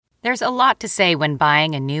There's a lot to say when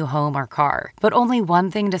buying a new home or car, but only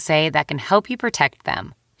one thing to say that can help you protect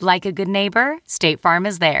them. Like a good neighbor, State Farm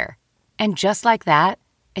is there. And just like that,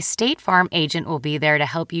 a State Farm agent will be there to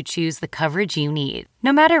help you choose the coverage you need,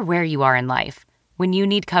 no matter where you are in life. When you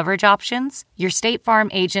need coverage options, your State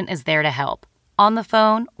Farm agent is there to help, on the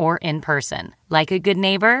phone or in person. Like a good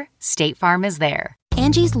neighbor, State Farm is there.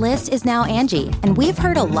 Angie's List is now Angie, and we've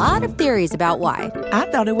heard a lot of theories about why. I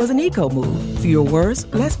thought it was an eco move. Fewer words,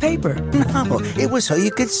 less paper. No, it was so you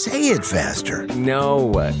could say it faster.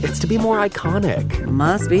 No, it's to be more iconic.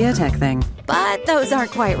 Must be a tech thing. But those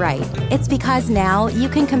aren't quite right. It's because now you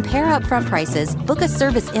can compare upfront prices, book a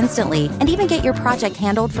service instantly, and even get your project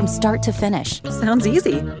handled from start to finish. Sounds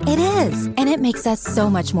easy. It is, and it makes us so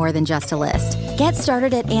much more than just a list. Get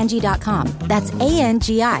started at Angie.com. That's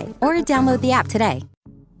ANGI, or download the app today.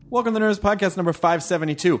 Welcome to the Nerds Podcast number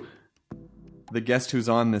 572. The guest who's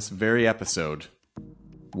on this very episode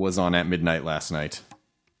was on At Midnight last night.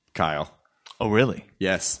 Kyle. Oh, really?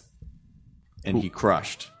 Yes. And he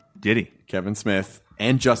crushed. Did he? Kevin Smith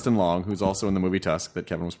and Justin Long, who's also in the movie Tusk that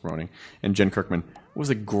Kevin was promoting, and Jen Kirkman. It was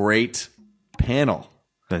a great panel.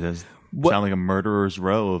 That does sound like a murderer's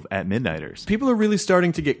row of At Midnighters. People are really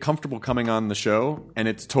starting to get comfortable coming on the show, and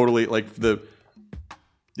it's totally like the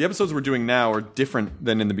episodes we're doing now are different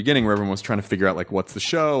than in the beginning, where everyone was trying to figure out like what's the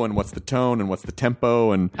show and what's the tone and what's the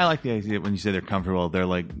tempo. And I like the idea when you say they're comfortable. They're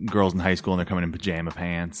like girls in high school and they're coming in pajama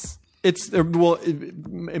pants. It's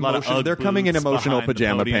emotional. They're coming in emotional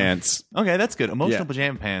pajama pants. Okay, that's good. Emotional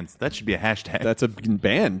pajama pants. That should be a hashtag. That's a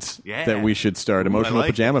band that we should start. Emotional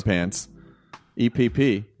pajama pants.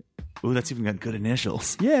 EPP. Ooh, that's even got good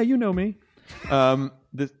initials. Yeah, you know me. I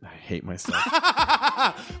hate myself.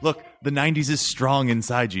 Look, the 90s is strong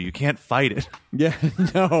inside you. You can't fight it. Yeah,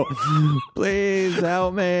 no. Please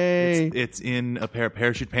help me. It's in a pair of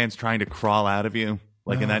parachute pants trying to crawl out of you.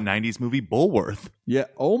 Like in that 90s movie, Bulworth. Yeah.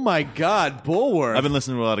 Oh, my God. Bulworth. I've been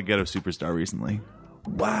listening to a lot of Ghetto Superstar recently.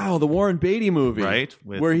 Wow. The Warren Beatty movie. Right?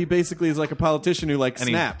 Where he basically is like a politician who like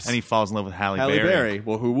snaps. And he falls in love with Halle Berry.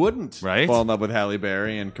 Well, who wouldn't fall in love with Halle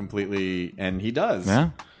Berry and completely... And he does. Yeah.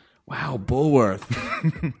 Wow. Bulworth.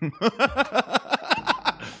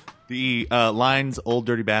 The lines Old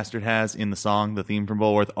Dirty Bastard has in the song, the theme from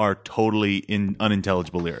Bulworth, are totally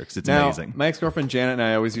unintelligible lyrics. It's amazing. My ex-girlfriend Janet and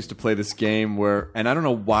I always used to play this game where, and I don't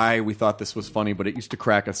know why we thought this was funny, but it used to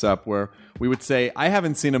crack us up, where we would say, I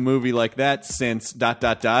haven't seen a movie like that since ...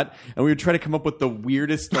 and we would try to come up with the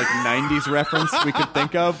weirdest like 90s reference we could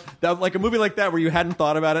think of. That, like a movie like that where you hadn't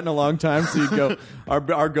thought about it in a long time, so you'd go,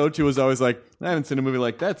 our go-to was always like, I haven't seen a movie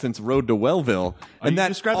like that since Road to Wellville. And that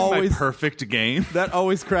describing my perfect game? That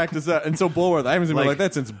always cracked us up. And so Bulworth, I haven't seen a movie like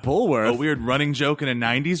that since Bulworth. A weird running joke in a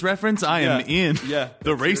 90s reference? I am in. Yeah.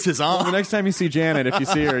 The race is on. Well, the next time you see Janet, if you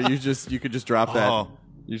see her, you could just drop that. Oh.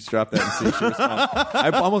 You just drop that and see if she responds.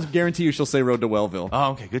 I almost guarantee you she'll say Road to Wellville.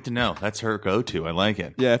 Oh, okay. Good to know. That's her go-to. I like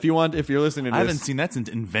it. Yeah, if you're listening to this. I haven't seen that since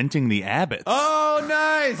Inventing the Abbotts. Oh,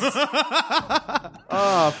 nice!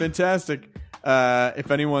 Oh, fantastic.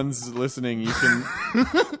 If anyone's listening, you can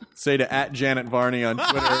say to @Janet Varney on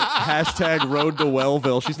Twitter, #Road to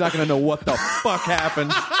Wellville. She's not going to know what the fuck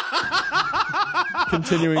happened.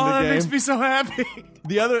 Continuing the game. That makes me so happy.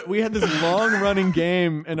 We had this long-running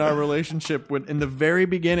game in our relationship when, in the very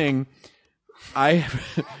beginning,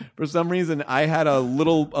 for some reason, I had a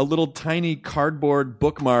little tiny cardboard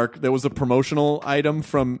bookmark that was a promotional item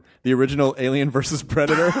from the original Alien vs.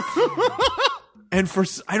 Predator. And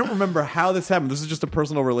I don't remember how this happened. This is just a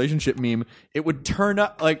personal relationship meme. It would turn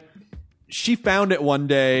up, like, she found it one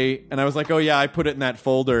day, and I was like, oh yeah, I put it in that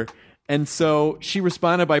folder. And so she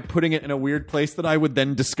responded by putting it in a weird place that I would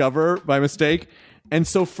then discover by mistake. And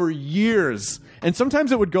so for years, and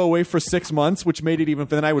sometimes it would go away for 6 months, which made it even,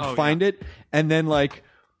 then I would find it and then like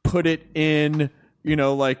put it in,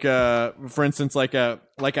 like for instance, like a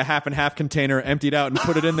half and half container, emptied out and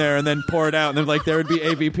put it in there and then pour it out. And then like there would be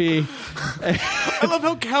AVP. I love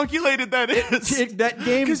how calculated that is. That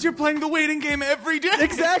game. Because you're playing the waiting game every day.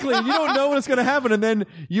 Exactly. You don't know what's going to happen. And then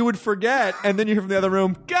you would forget. And then you hear from the other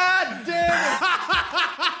room, God damn it.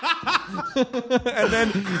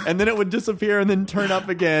 and then it would disappear and then turn up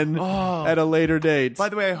again at a later date. By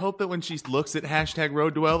the way, I hope that when she looks at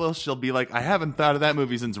 #Road to Wellville, she'll be like, I haven't thought of that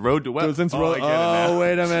movie since Road to Wellville.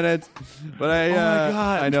 Wait a minute. But oh my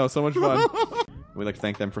God. I know, so much fun. We'd like to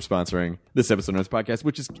thank them for sponsoring this episode of this podcast,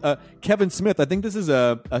 which is Kevin Smith. I think this is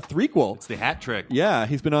a threequel. It's the hat trick. Yeah,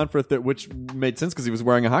 he's been on for which made sense because he was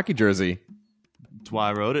wearing a hockey jersey. That's why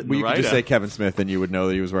I wrote it. You could just say Kevin Smith and you would know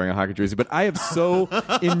that he was wearing a hockey jersey. But I have so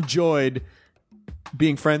enjoyed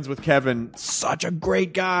being friends with Kevin. Such a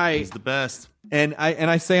great guy. He's the best. And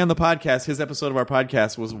I say on the podcast, his episode of our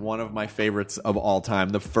podcast was one of my favorites of all time.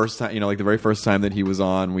 The first time, like the very first time that he was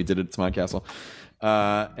on, we did it at Smod Castle.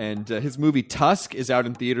 And his movie Tusk is out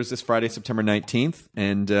in theaters this Friday, September 19th.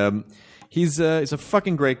 And he's a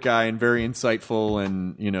fucking great guy and very insightful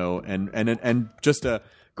and, and just a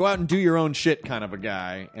go out and do your own shit kind of a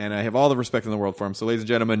guy. And I have all the respect in the world for him. So, ladies and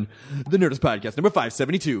gentlemen, the Nerdist Podcast, number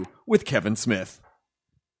 572 with Kevin Smith.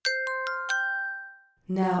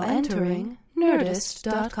 Now entering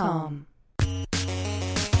Nerdist.com.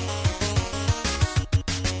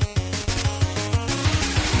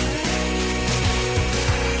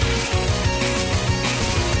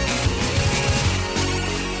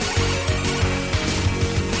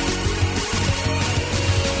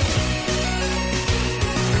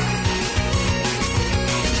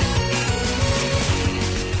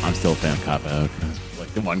 I'm still a fan of Cop Out.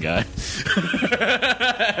 Like the one guy.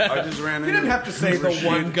 I just ran into... You didn't have to say the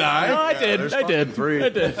one guy. No, I did. I did. Three. I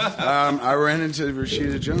did. I ran into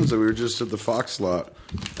Rashida Jones. We were just at the Fox lot,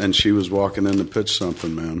 and she was walking in to pitch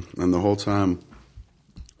something, man. And the whole time,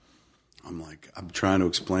 I'm trying to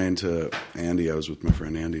explain to Andy. I was with my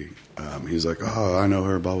friend Andy. He's like, oh, I know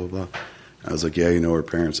her, blah, blah, blah. I was like, yeah, you know her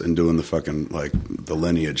parents, and doing the fucking, the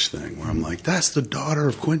lineage thing, where I'm like, that's the daughter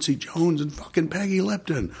of Quincy Jones and fucking Peggy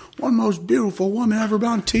Lipton, one most beautiful woman ever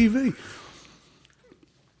on TV.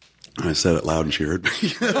 And I said it loud and she heard me.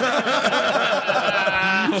 It's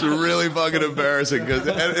really fucking embarrassing,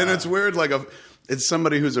 and it's weird, it's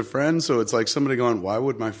somebody who's a friend, so it's like somebody going, why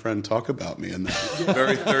would my friend talk about me in that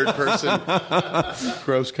very third person,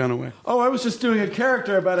 gross kind of way? Oh, I was just doing a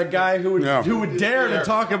character about a guy who would dare to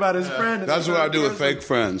talk about his friend. That's what I do with fake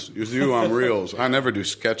friends. With you, I'm reals. I never do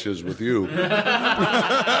sketches with you. I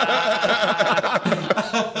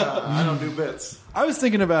don't do bits. I was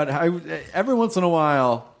thinking about how every once in a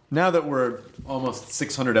while, now that we're almost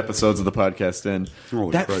 600 episodes of the podcast in,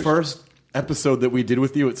 that Christ. First episode that we did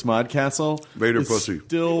with you at Smod Castle Vader is pussy.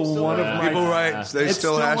 Still one of my people write. They it's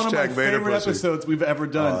still one of my hashtag Vader favorite pussy. episodes we've ever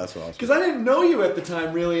done. Oh, that's awesome. Because I didn't know you at the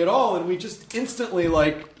time really at all, and we just instantly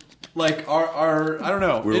our I don't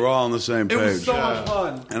know. We were all on the same page. It was so much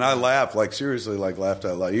fun. And I laughed, seriously, laughed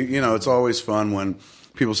out loud. You know, it's always fun when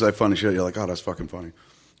people say funny shit. You're like, oh, that's fucking funny.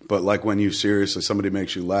 But when you seriously, somebody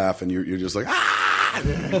makes you laugh and you're just like, ah!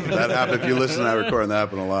 That happened. If you listen to that recording, that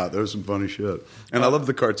happened a lot. There was some funny shit. And I love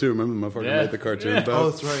the cartoon. Remember the motherfucker made the cartoon about? Oh,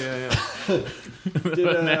 that's right.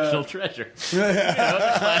 Yeah. National Treasure. The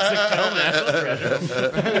classic film, National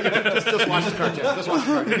Treasure. Just watch the cartoon. Just watch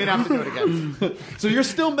the cartoon. You didn't have to do it again. So you're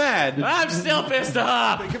still mad. I'm still pissed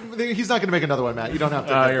off. He's not going to make another one, Matt. You don't have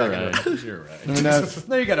to. You're right. You're right. And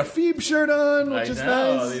now you got a Phoebe shirt on, which is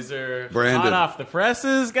nice. These are Brandon. hot off the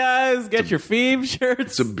presses, guys. Get your Phoebe shirts.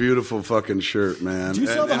 It's a beautiful fucking shirt, man. Do you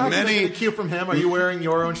sell the hockey? Many cue from him. Are you wearing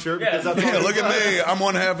your own shirt? Because that's all Look at me. I'm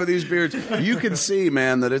one half of these beards. You can see,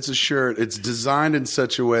 man, that it's a shirt. It's designed in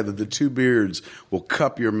such a way that the two beards will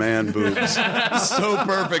cup your man boobs so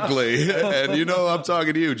perfectly. And you know I'm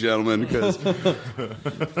talking to you, gentlemen. Because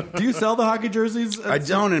Do you sell the hockey jerseys? I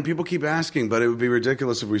don't, and people keep asking, but it would be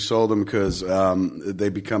ridiculous if we sold them because they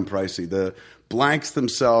become pricey. The blanks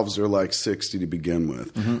themselves are like $60 to begin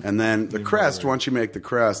with. Mm-hmm. And then the crest, once you make the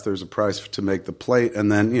crest, there's a price to make the plate, and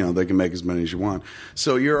then, they can make as many as you want.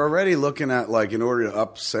 So you're already looking at, in order to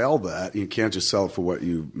upsell that, you can't just sell it for what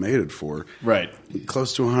you made it for. Right.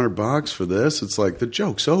 Close to $100 for this, it's like the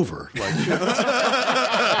joke's over. I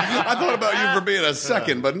thought about you for being a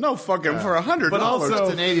second, but no fucking for $100. But also,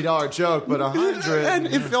 it's an $80 joke, but $100. And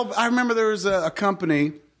I remember there was a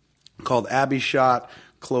company called Abbey Shot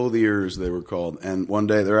Clothiers, they were called. And one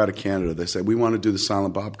day, they're out of Canada. They said, we want to do the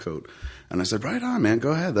Silent Bob coat. And I said, right on, man,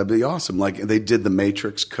 go ahead. That'd be awesome. They did the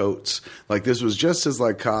Matrix coats. This was just as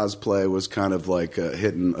cosplay was kind of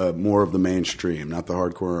hitting more of the mainstream, not the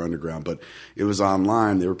hardcore or underground, but it was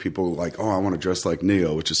online. There were people oh, I want to dress like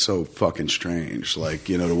Neo, which is so fucking strange.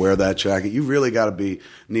 To wear that jacket, you really got to be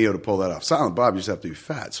Neo to pull that off. Silent Bob, you just have to be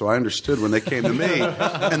fat. So I understood when they came to me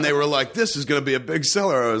and they were like, this is going to be a big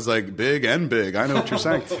seller. I was like, big and big. I know what you're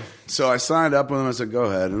saying. So I signed up with them. I said, go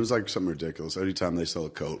ahead. And it was something ridiculous. Every time they sell a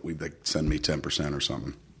coat, they send me 10% or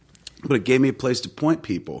something. But it gave me a place to point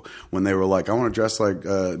people when they were like, I want to dress like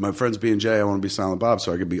my friend's B&J. I want to be Silent Bob.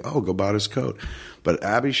 So I could be, go buy this coat. But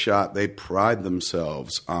Abbey Shot, they pride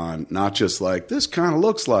themselves on not just this kind of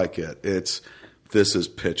looks like it. This is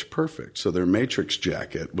pitch perfect. So their Matrix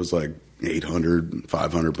jacket was $800,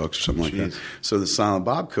 $500 or something like that. So the Silent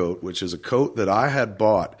Bob coat, which is a coat that I had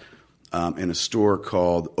bought in a store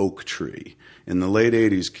called Oak Tree. In the late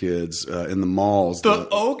 80s, kids, in the malls. The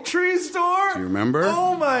Oak Tree store? Do you remember?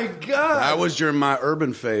 Oh my god! That was during my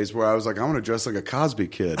urban phase where I was like, I want to dress like a Cosby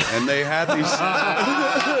kid, and they had these.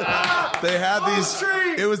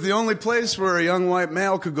 It was the only place where a young white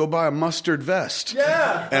male could go buy a mustard vest,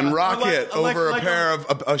 and rock it over a pair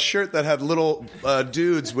of a shirt that had little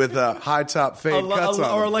dudes with high top fade cuts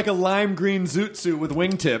on, or like a lime green zoot suit with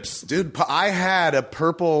wingtips. Dude, I had a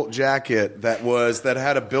purple jacket that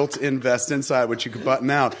had a built-in vest inside, which you could button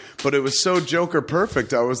out, but it was so Joker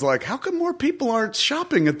perfect. I was like, how come more people aren't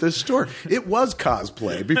shopping at this store? It was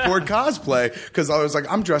cosplay before cosplay, because I was like,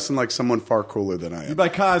 I'm dressing like someone far cooler than I am. By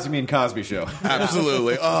cos, you mean Cosby Show?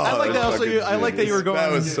 Absolutely. Oh, I like that. Also, I like that you were going.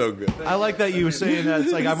 That was so good. I like that you were saying that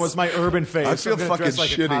it's like I was my urban phase. I feel so fucking like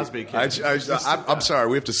shitty. A Cosby kid. I'm sorry.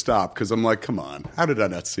 We have to stop because I'm like, come on. How did I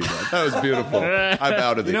not see that? That was beautiful. I'm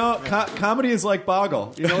out of the. You know, comedy is like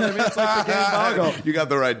Boggle. You know what I mean? It's like the game Boggle. You got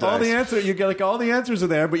the right dice. All the answers are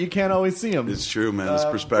there, but you can't always see them. It's true, man. It's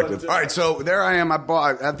perspective. All right, so there I am. I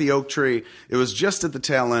bought at the Oak Tree. It was just at the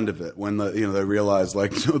tail end of it when they realized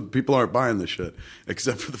like people aren't buying this shit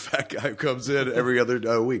except for the fat guy who comes in every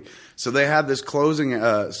other week. So they had this closing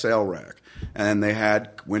sale rack, and they had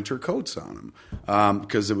winter coats on them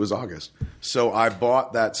because it was August. So I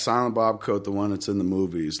bought that Silent Bob coat, the one that's in the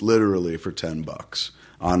movies, literally for $10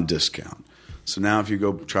 on discount. So now if you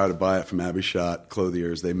go try to buy it from Abbey Shot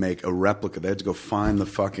Clothiers, they make a replica. They had to go find the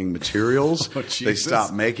fucking materials. They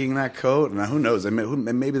stopped making that coat. Now, who knows?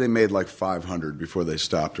 Maybe they made like 500 before they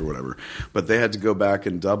stopped or whatever. But they had to go back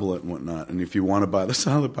and double it and whatnot. And if you want to buy the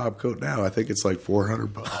Silent Bob coat now, I think it's like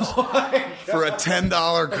 $400 for a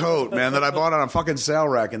 $10 coat, man, that I bought on a fucking sale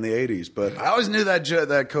rack in the 80s. But I always knew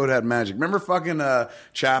that coat had magic. Remember fucking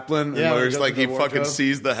Chaplin? Yeah, where it's like he fucking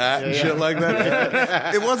sees the hat and shit like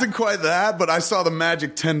that? It wasn't quite that, but I saw the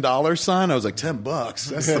magic $10 sign. I was like, $10.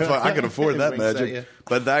 That's the I can afford that magic.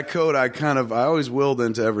 But that coat, I always willed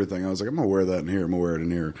into everything. I was like, I'm gonna wear that in here. I'm gonna wear it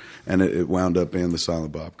in here, and it wound up being the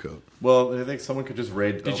Silent Bob coat. Well, I think someone could just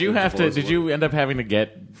raid. Did you end up having to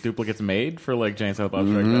get duplicates made for like Giant Silent Bob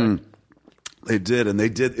Strike Back? They did, and they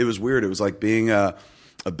did. It was weird. It was like being a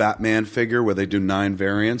Batman figure where they do 9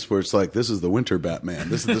 variants, where it's like, this is the winter Batman,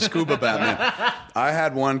 this is the scuba Batman. I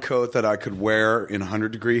had one coat that I could wear in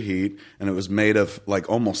 100-degree heat, and it was made of like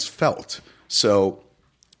almost felt. So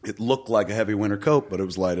it looked like a heavy winter coat, but it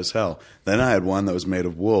was light as hell. Then I had one that was made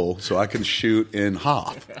of wool, so I could shoot in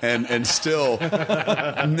Hoth and still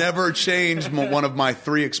never change one of my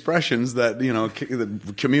 3 expressions that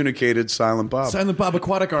that communicated Silent Bob. Silent Bob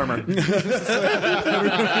aquatic armor. But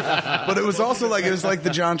it was also like the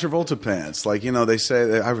John Travolta pants. Like they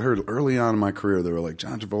say, I've heard early on in my career they were like,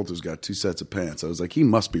 John Travolta's got 2 sets of pants. I was like, he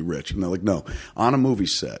must be rich, and they're like, no, on a movie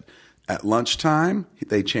set at lunchtime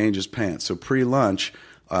they change his pants. So pre-lunch.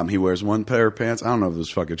 He wears 1 pair of pants. I don't know if this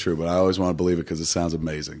is fucking true, but I always want to believe it because it sounds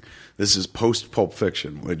amazing. This is post-Pulp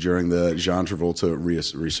Fiction, during the John Travolta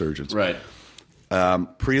resurgence. Right.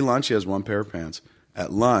 Pre-lunch, he has 1 pair of pants.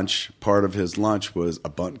 At lunch, part of his lunch was a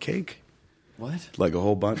bundt cake. What? Like a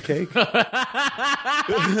whole bundt cake? I'm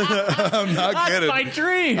not kidding. That's my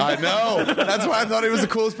dream. I know. That's why I thought he was the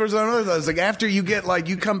coolest person on earth. I was like, after you get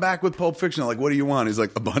you come back with Pulp Fiction, like, what do you want? He's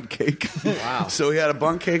like, a bundt cake. Wow. So he had a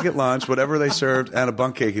bundt cake at lunch, whatever they served, and a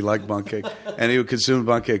bundt cake. He liked bundt cake, and he would consume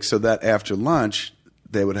bundt cake. So that after lunch,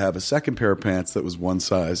 they would have a second pair of pants that was 1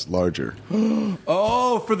 size larger.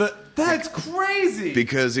 That's crazy.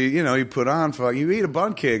 Because you put on you eat a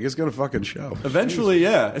bundt cake, it's gonna fucking show. Eventually,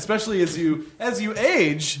 yeah. Especially as you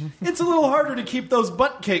age, it's a little harder to keep those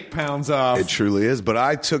butt cake pounds off. It truly is. But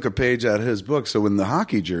I took a page out of his book. So in the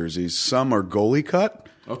hockey jerseys, some are goalie cut.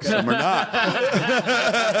 Okay. Some are not.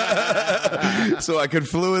 So I could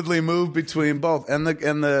fluidly move between both. And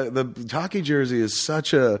the hockey jersey is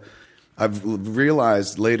such a. I've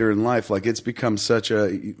realized later in life, it's become such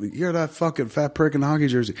you're that fucking fat prick in the hockey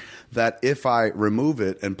jersey, that if I remove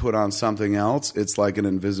it and put on something else, it's like an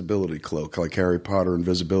invisibility cloak, like Harry Potter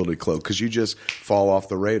invisibility cloak, because you just fall off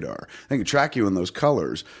the radar. They can track you in those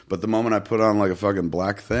colors, but the moment I put on a fucking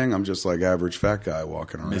black thing, I'm just like average fat guy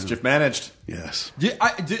walking around. Mischief managed. Yes. The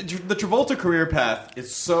Travolta career path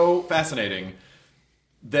is so fascinating.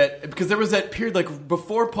 Because there was that period,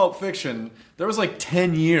 before Pulp Fiction, there was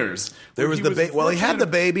 10 years. There was he had the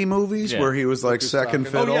baby movies where he was second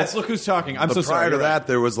fiddle. Oh yes, Look Who's Talking. I'm so sorry. Prior to that,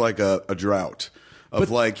 there was a drought.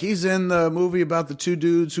 He's in the movie about the 2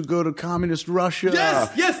 dudes who go to communist Russia.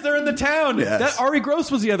 Yes, they're in the town. Yes. That Ari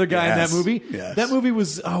Gross was the other guy in that movie. Yes. That movie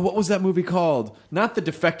was, what was that movie called? Not The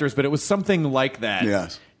Defectors, but it was something like that.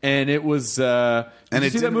 Yes. and it was. And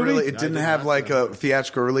did you see that movie? It didn't have like a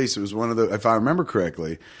theatrical release. It was one of the, if I remember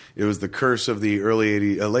correctly, it was the curse of the late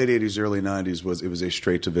 80s, early 90s. It was a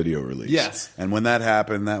straight to video release. Yes. And when that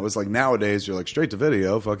happened, that was like nowadays you're like straight to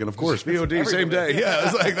video, fucking of course VOD same day. Yeah,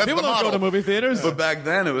 it's like that's People the don't model. go to movie theaters. But back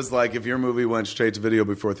then it was like if your movie went straight to video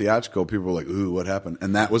before theatrical, people were like, "Ooh, what happened?"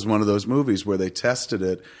 And that was one of those movies where they tested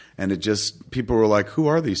it, and it just people were like, "Who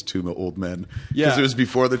are these two old men?" Because it was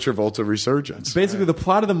before the Travolta resurgence. Basically, the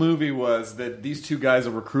plot of the movie was that these two guys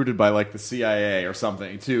are recruited by like the CIA or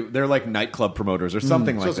something. They're like nightclub promoters or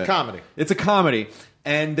something like that. So it's a comedy. It's a comedy.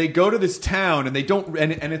 And they go to this town, and they don't,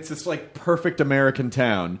 and it's this like perfect American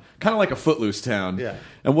town, kind of like a Footloose town. Yeah.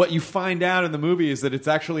 And what you find out in the movie is that it's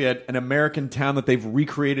actually an American town that they've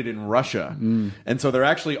recreated in Russia, and so they're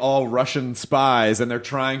actually all Russian spies, and they're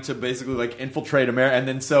trying to basically like infiltrate America. And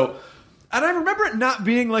then and I remember it not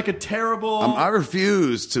being like a terrible. I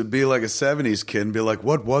refuse to be like a 70s kid and be like,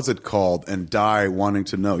 what was it called? And die wanting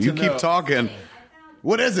to know. You keep talking.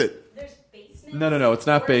 What is it? There's basements. No, it's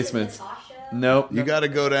not basements. Nope. You got to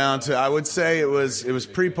go down to, I would say it was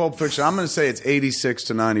pre-Pulp Fiction. I'm going to say it's 86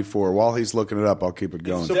 to 94. While he's looking it up, I'll keep it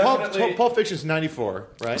going. So Pulp Fiction's 94,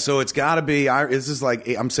 right? So it's got to be, this is like,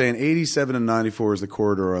 I'm saying 87 and 94 is the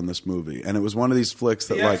corridor on this movie. And it was one of these flicks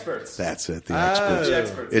that Experts. That's it, The Experts. The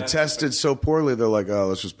Experts. It tested so poorly, they're like, oh,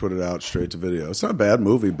 let's just put it out straight to video. It's not a bad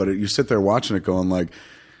movie, but you sit there watching it going like,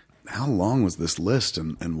 how long was this list,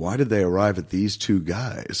 and why did they arrive at these two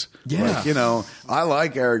guys? Yeah. Like, I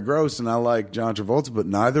like Eric Gross and I like John Travolta, but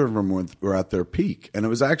neither of them were at their peak. And it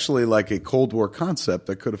was actually like a Cold War concept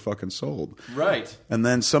that could have fucking sold. Right. And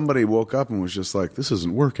then somebody woke up and was just like, this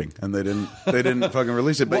isn't working. And they didn't fucking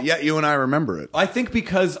release it. But yet you and I remember it. I think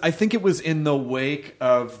it was in the wake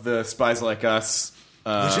of the Spies Like Us.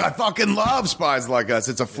 Which I fucking love Spies Like Us.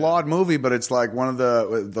 It's a flawed movie, but it's like one of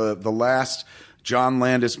the last John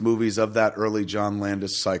Landis movies of that early John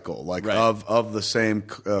Landis cycle, like of the same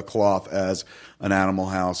cloth as an Animal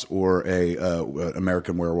House or a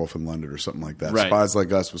American Werewolf in London or something like that. Right. Spies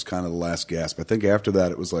Like Us was kind of the last gasp. I think after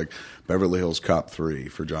that it was like Beverly Hills Cop 3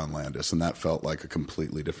 for John Landis, and that felt like a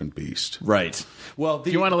completely different beast. Right. Well,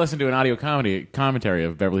 if you want to listen to an audio commentary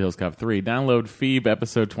of Beverly Hills Cop 3, download Phoebe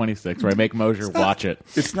episode 26, where I make Mosier watch it.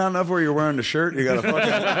 It's not enough where you're wearing the shirt. You got to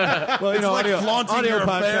fucking. Well, it's like flaunting your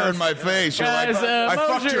affair in my face. You're Guys, like, I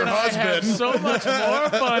fucked Mosier your and I have husband. so much more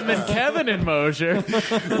fun than Kevin and Mosier.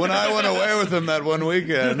 When I went away with him that one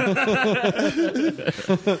weekend.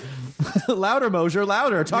 Louder, Mosier,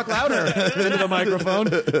 louder. Talk louder into the microphone.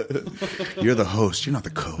 You're the host. You're not the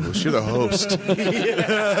co-host. You're the host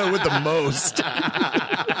with the most.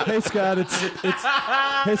 Hey Scott,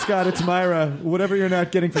 it's Myra. Whatever you're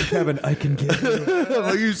not getting from Kevin, I can give you.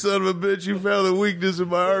 Like, you son of a bitch! You found the weakness in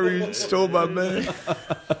my armor. You stole my man.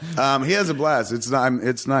 He has a blast. It's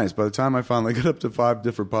nice. By the time I finally got up to 5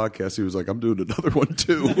 different podcasts, he was like, "I'm doing another one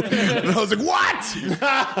too," and I was like, "What?"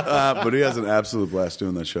 But he has an absolute blast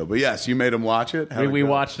doing that show. But yes, you made him watch it. We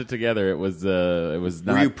watched it together. It was not.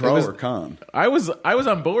 Were you pro or con? I was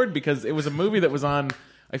on board because it was a movie that was on.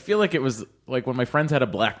 I feel like it was like when my friends had a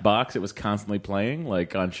black box, it was constantly playing,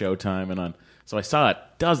 like on Showtime and on. So I saw it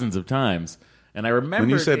dozens of times, and I remember. When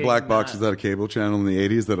you say black box, is that a cable channel in the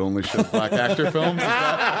 '80s that only showed black actor films?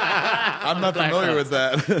 I'm not familiar with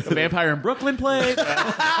that. The Vampire in Brooklyn played.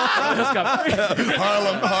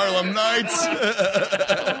 Harlem Nights.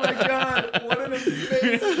 Oh my God! What an amazing.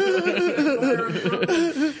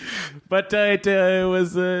 But it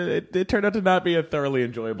turned out to not be a thoroughly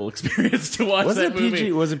enjoyable experience to watch that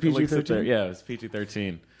movie. Was it PG-13? Yeah, it was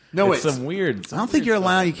PG-13. No, it's some weird. I don't think you're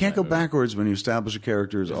allowed. You can't go backwards when you establish a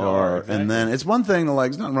character's R. exactly. And then it's one thing to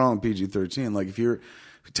like. There's nothing wrong with PG-13. Like if you're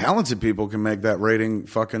talented, people can make that rating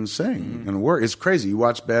fucking sing and work. It's crazy. You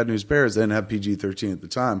watch Bad News Bears. They didn't have PG-13 at the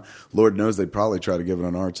time. Lord knows they'd probably try to give it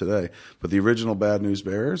an R today. But the original Bad News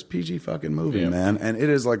Bears, PG fucking movie, man. And it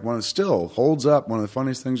is like still holds up. One of the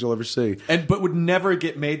funniest things you'll ever see. But would never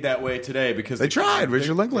get made that way today because They tried.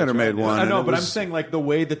 Richard Linklater made one. I know, and but I'm saying like the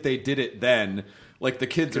way that they did it then. Like the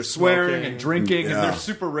kids are swearing and drinking, and they're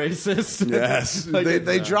super racist. Yes, like,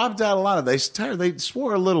 they dropped out a lot of. They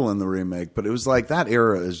swore a little in the remake, but it was like that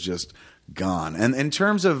era is just gone. And in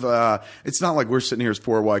terms of, it's not like we're sitting here as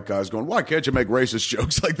 4 white guys going, "Why can't you make racist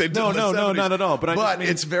jokes like they did?" in the 70s? not at all. But I mean,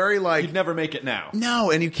 it's very like you'd never make it now.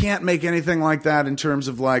 No, and you can't make anything like that in terms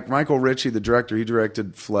of like Michael Ritchie, the director. He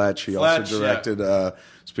directed Fletch. He also directed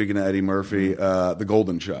Speaking of Eddie Murphy, The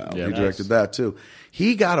Golden Child. Yeah, he nice. directed that, too.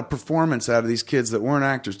 He got a performance out of these kids that weren't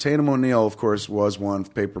actors. Tatum O'Neal, of course, was one,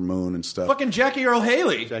 Paper Moon and stuff. Fucking Jackie Earl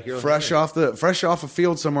Haley. Fresh off a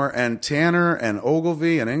field somewhere, and Tanner and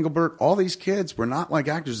Ogilvy and Engelbert, all these kids were not like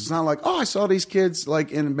actors. It's not like, oh, I saw these kids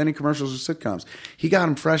like in many commercials or sitcoms. He got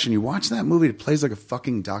them fresh, and you watch that movie, it plays like a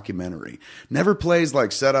fucking documentary. Never plays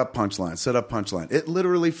like set up punchline. It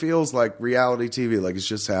literally feels like reality TV, like it's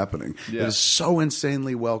just happening. Yeah. It is so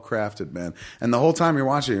insanely well crafted, man. And the whole time you're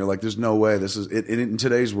watching, you're like, there's no way this is it. In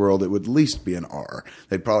today's world, it would at least be an R.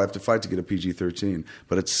 They'd probably have to fight to get a PG-13,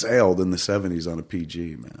 but it sailed in the 70s on a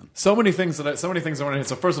PG, man. So many things I want to hit.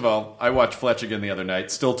 So first of all, I watched Fletch again the other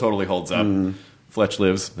night. Still totally holds up. Fletch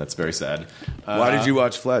lives. That's very sad. Why did you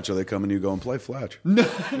watch Fletch? Are they coming to you go and play Fletch?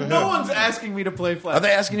 No one's asking me to play Fletch. Are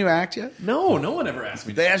they asking you to act yet? No one ever asked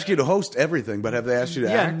me. They ask you to host everything, but have they asked you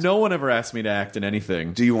to act? Yeah, no one ever asked me to act in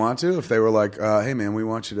anything. Do you want to? If they were like, hey man, we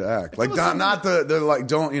want you to act. Like not the they're like,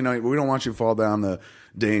 don't, we don't want you to fall down the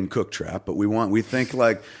Dane Cook trap, but we think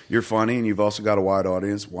like you're funny and you've also got a wide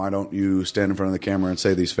audience. Why don't you stand in front of the camera and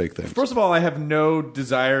say these fake things? First of all, I have no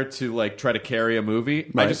desire to like try to carry a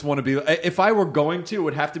movie. Right. I just want to be. If I were going to, it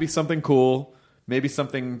would have to be something cool, maybe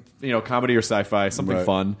something comedy or sci-fi, something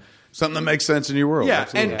fun. Something that makes sense in your world. Yeah,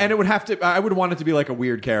 and it would have to. I would want it to be like a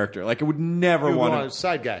weird character. Like, it would never want a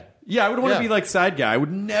side guy. Yeah, I would want to be like side guy. I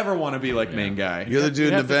would never want to be like main guy. You're the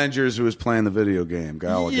dude in Avengers who was playing the video game.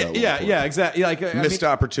 Galaga. Yeah, exactly. Like, missed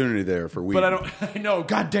opportunity there for Whedon. But I don't. I know.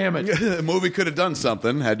 God damn it. The movie could have done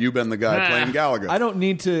something had you been the guy playing Galaga. I don't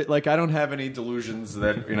need to. Like, I don't have any delusions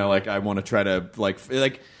that like I want to try to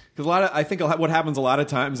because I think what happens a lot of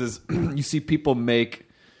times is you see people make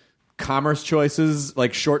commerce choices,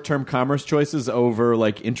 like short-term commerce choices over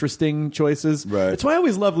like interesting choices. Right. That's why I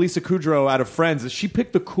always love Lisa Kudrow out of Friends. Is she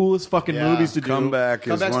picked the coolest fucking movies to do. Comeback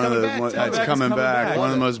is one of the it's coming back. One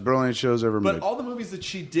of the most brilliant shows ever made. But all the movies that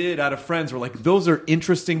she did out of Friends were like, those are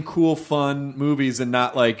interesting, cool, fun movies, and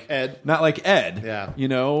not like Ed. Yeah. You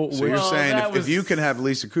know. So you're saying if you can have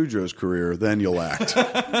Lisa Kudrow's career, then you'll act. Fair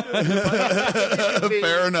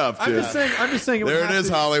enough, dude. I'm just saying. There it is,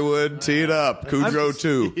 Hollywood. Tee it up. Kudrow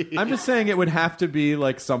 2. I'm just saying it would have to be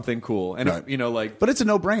like something cool, and right. But it's a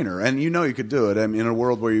no-brainer, and you could do it. I mean, in a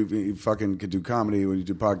world where you fucking could do comedy when you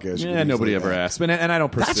do podcasts. Yeah, nobody ever asked, and I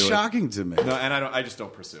don't pursue it. That's shocking to me. No, and I just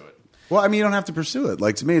don't pursue it. Well, I mean, you don't have to pursue it.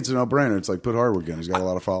 Like, to me, it's a no-brainer. It's like, put Harwood in. He's got a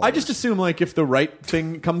lot of followers. I just assume, like, if the right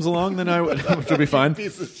thing comes along, then which will be fine.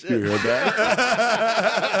 Piece of shit. You heard that?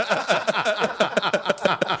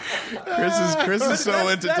 Chris is so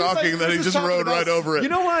into talking that he just rode right over it. You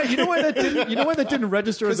know why that didn't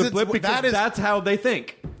register as a blip? Because that's how they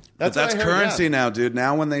think. That's currency now, dude.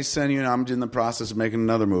 Now when they send you, I'm in the process of making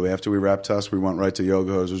another movie. After we wrap Tusk, we went right to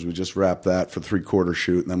Yoga Hosers. We just wrapped that for 3/4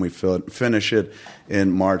 shoot, and then we finish it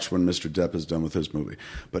in March when Mr. Depp is done with his movie.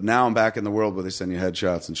 But now I'm back in the world where they send you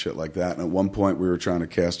headshots and shit like that. And at one point, we were trying to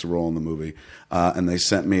cast a role in the movie, and they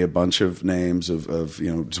sent me a bunch of names of 20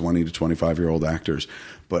 to 25-year-old actors.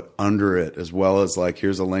 But under it, as well as like,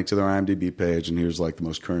 here's a link to their IMDb page, and here's like the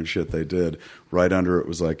most current shit they did. Right under it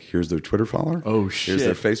was like, here's their Twitter follower. Oh shit. Here's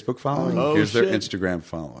their Facebook following. Here's their Instagram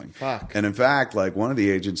following. Fuck. And in fact, like one of the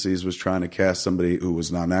agencies was trying to cast somebody who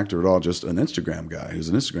was not an actor at all, just an Instagram guy who's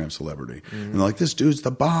an Instagram celebrity. And they're like, this dude's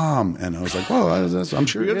the bomb. And I was like, well, I'm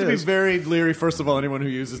sure you have he to is. be very leery. First of all, anyone who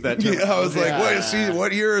uses that term. Yeah, I was like, wait, see,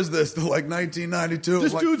 what year is this? They're like 1992.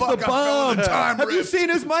 This like, dude's the bomb. Have you ripped. seen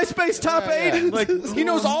his MySpace top 8? Like, he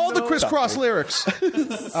knows all the crisscross lyrics.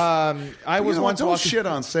 I was once don't walking. shit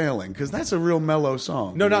on Sailing, because that's a real mellow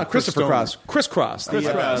song. No, not Christopher Cross. Crisscross.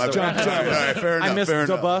 Crisscross. John fair enough. I missed fair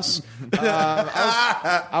the enough. bus.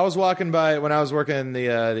 I was walking by when I was working in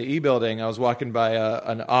the E building. I was walking by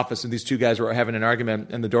an office, and these two guys were having an argument,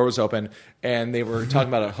 and the door was open, and they were talking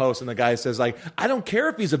about a host, and the guy says, like, I don't care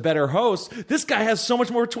if he's a better host. This guy has so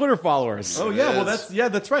much more Twitter followers. Oh yeah, well that's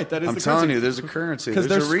right. That is. I'm the telling currency. you, there's a currency. Because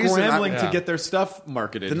There's they're a reason scrambling to get their stuff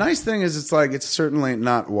marketed. The nice thing is, it's certainly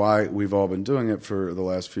not why we've all been doing it for the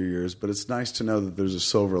last few years, but it's nice to know that there's a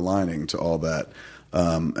silver lining to all that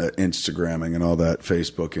Instagramming and all that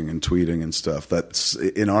Facebooking and tweeting and stuff. That's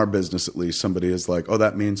in our business, at least, somebody is like, oh,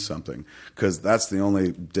 that means something, because that's the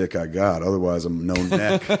only dick I got. Otherwise, I'm no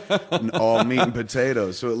neck, all meat and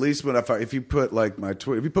potatoes. So at least if you put like if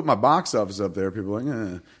you put my box office up there, people are like,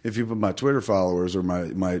 eh. If you put my Twitter followers or my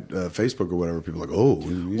Facebook or whatever, people are like, oh,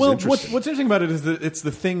 he's interesting. What's interesting about it is that it's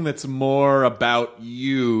the thing that's more about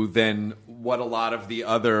you than what a lot of the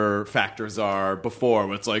other factors are before.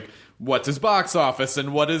 Where it's like, what's his box office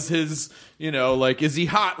and what is his, like, is he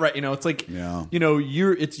hot right? It's like,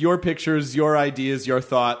 it's your pictures, your ideas, your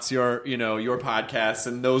thoughts, your podcasts,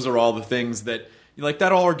 and those are all the things that like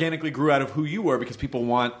that all organically grew out of who you were because people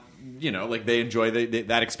want, like they enjoy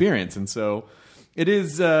that experience, and so it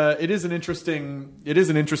is an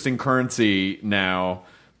interesting currency now.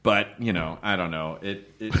 But I don't know.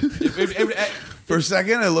 For a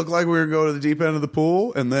second, it looked like we were going to the deep end of the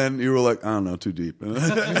pool, and then you were like, "I don't know, too deep." We can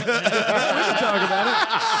talk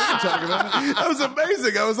about it. That was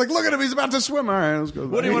amazing. I was like, "Look at him; he's about to swim." All right, let's go.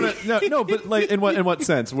 What do you want to? No, but like, in what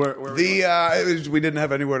sense? Where we didn't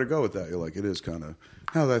have anywhere to go with that. You're like, it is kind of.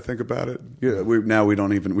 Now that I think about it, yeah, we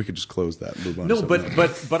don't even. We could just close that and move on. No,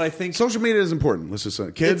 but I think social media is important. Let's just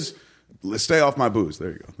say, kids. Let's stay off my booze.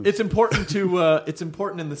 There you go. It's important to. It's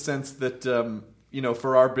important in the sense that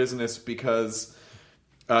for our business because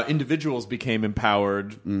individuals became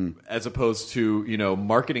empowered as opposed to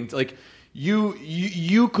marketing. Like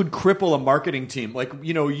you could cripple a marketing team. Like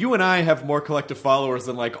you and I have more collective followers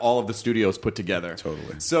than like all of the studios put together.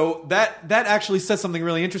 Totally. So that actually says something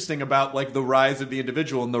really interesting about like the rise of the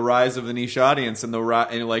individual and the rise of the niche audience and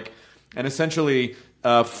and essentially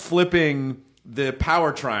flipping the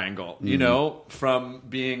power triangle, from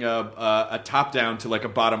being a top down to like a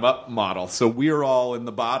bottom up model. So we're all in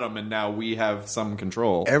the bottom, and now we have some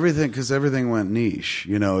control. Because everything went niche.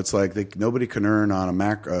 It's like nobody can earn on a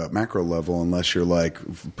macro level unless you're like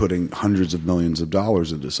putting hundreds of millions of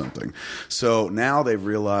dollars into something. So now they've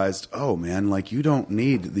realized, oh man, like you don't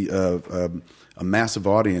need a massive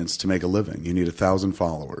audience to make a living. You need 1,000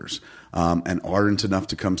 followers. And ardent enough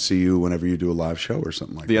to come see you whenever you do a live show or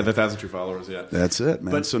something like that. The other 1,000 true followers, yeah. That's it,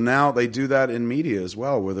 man. But, so now they do that in media as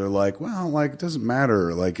well, where they're like, well, like it doesn't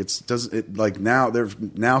matter. Like now they're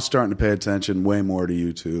now starting to pay attention way more to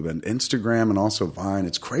YouTube and Instagram and also Vine.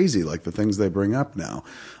 It's crazy, like the things they bring up now.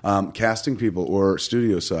 Casting people or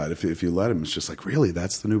studio side, if you let them, it's just like, really,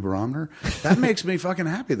 that's the new barometer? That makes me fucking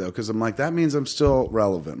happy though, because I'm like, that means I'm still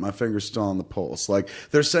relevant. My finger's still on the pulse. Like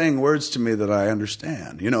they're saying words to me that I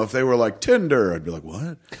understand. If they were like Tinder, I'd be like,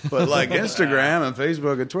 what? But like Instagram and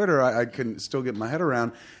Facebook and Twitter, I can still get my head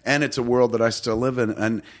around. And it's a world that I still live in.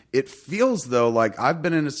 And it feels, though, like I've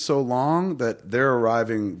been in it so long that they're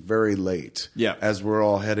arriving very late as we're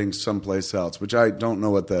all heading someplace else, which I don't know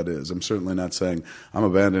what that is. I'm certainly not saying I'm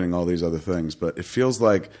abandoning all these other things, but it feels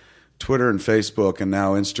like Twitter and Facebook and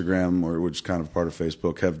now Instagram, which is kind of part of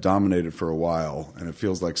Facebook, have dominated for a while, and it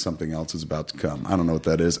feels like something else is about to come. I don't know what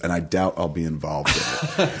that is, and I doubt I'll be involved in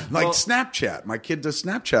it. Like Snapchat. My kid does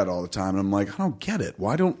Snapchat all the time, and I'm like, I don't get it.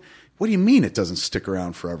 What do you mean it doesn't stick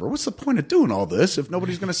around forever? What's the point of doing all this if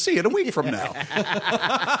nobody's going to see it a week from now?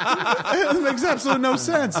 It makes absolutely no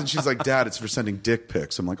sense. And she's like, Dad, it's for sending dick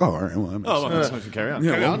pics. I'm like, oh, all right. Well, carry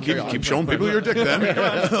on. Keep showing people your dick then.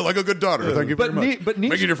 Like a good daughter. Thank you very much. But niche,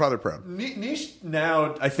 making your father proud. Niche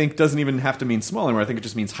now, I think, doesn't even have to mean small anymore. I think it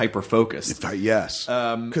just means hyper-focused. Yes.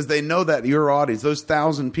 Because they know that your audience, those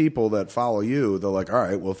 1,000 people that follow you, they're like, all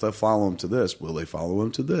right, well, if they follow them to this, will they follow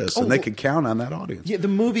them to this? And they can count on that audience. Yeah, the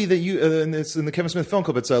movie that you and it's in the Kevin Smith Film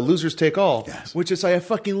Club. It's Losers Take All, which is I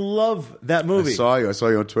fucking love that movie. I saw you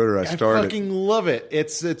on Twitter. I fucking love it.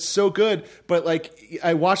 It's so good. But like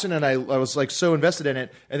I watched it and I was like so invested in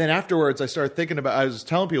it. And then afterwards I started thinking about. I was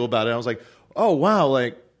telling people about it. And I was like, oh wow,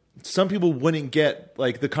 like some people wouldn't get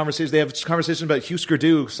like the conversation. They have conversations about Husker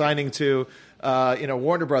Du signing to.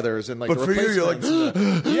 Warner Brothers and like. But the for you, you're like,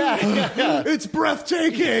 yeah, it's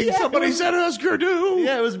breathtaking. Yeah, Somebody said Husker Du.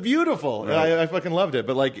 Yeah, it was beautiful. Right. I fucking loved it.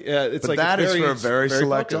 But like, it's but like that is for a very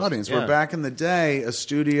select focused audience. Yeah. Where back in the day, a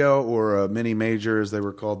studio or a mini major, as they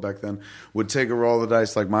were called back then, would take a roll of the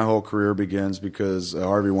dice. Like my whole career begins because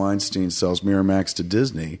Harvey Weinstein sells Miramax to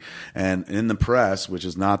Disney, and in the press, which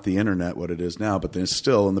is not the internet, what it is now, but then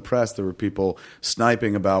still in the press, there were people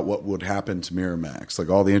sniping about what would happen to Miramax.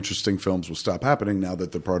 Like all the interesting films will stop happening now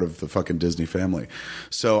that they're part of the fucking Disney family.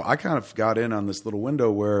 So I kind of got in on this little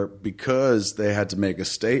window where because they had to make a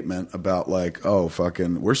statement about like, oh,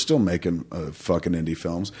 fucking, we're still making fucking indie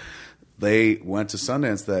films. They went to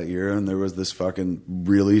Sundance that year and there was this fucking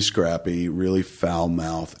really scrappy, really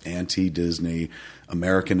foul-mouthed, anti-Disney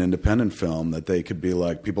American independent film that they could be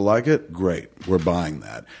like, people like it? Great. We're buying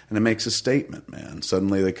that. And it makes a statement, man.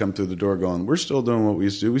 Suddenly they come through the door going, we're still doing what we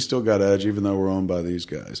used to do. We still got edge even though we're owned by these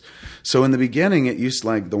guys. So in the beginning, it used to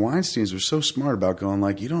like the Weinsteins were so smart about going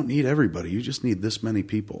like, you don't need everybody. You just need this many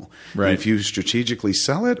people. Right. And if you strategically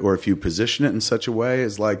sell it or if you position it in such a way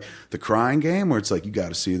as like the Crying Game where it's like, you got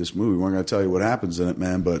to see this movie. We're going to tell you what happens in it,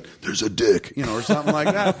 man, but there's a dick, or something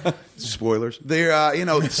like that. Spoilers. They're,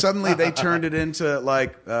 suddenly they turned it into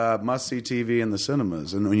like must-see TV in the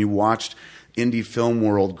cinemas. And when you watched indie film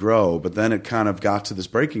world grow, but then it kind of got to this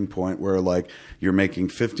breaking point where like you're making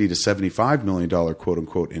 $50 to $75 million quote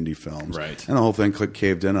unquote indie films, right? And the whole thing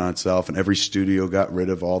caved in on itself, and every studio got rid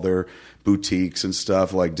of all their boutiques and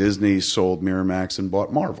stuff. Like Disney sold Miramax and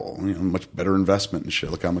bought Marvel, much better investment and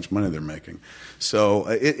shit. Look how much money they're making. So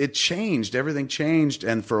it changed. Everything changed,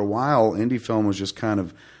 and for a while, indie film was just kind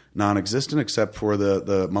of non-existent, except for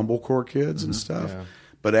the mumblecore kids and stuff. Yeah.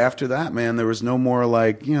 But after that, man, there was no more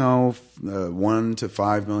like, $1 to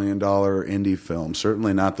 $5 million indie film.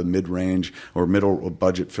 Certainly not the mid-range or middle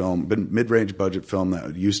budget film, but mid-range budget film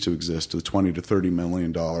that used to exist, the $20 to $30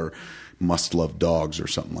 million Must Love Dogs or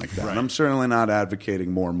something like that. Right. And I'm certainly not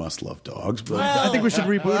advocating more Must Love Dogs, but I think we should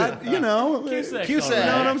reboot it. Cusack. You know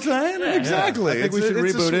what I'm saying? Yeah. Exactly. I think we should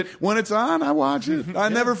reboot it. When it's on, I watch it. I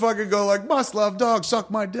never fucking go like, Must Love Dogs,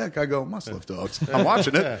 suck my dick. I go, Must Love Dogs. I'm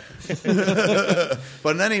watching it.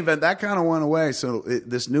 But in any event, that kind of went away. So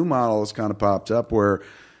this new model has kind of popped up where,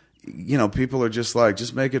 people are just like,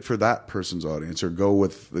 just make it for that person's audience or go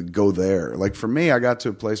there. Like for me, I got to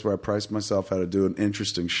a place where I priced myself out to do an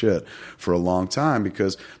interesting shit for a long time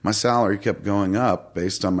because my salary kept going up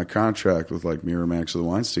based on my contract with like Miramax or the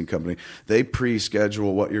Weinstein Company. They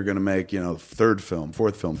pre-schedule what you're going to make, third film,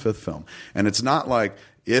 fourth film, fifth film. And it's not like,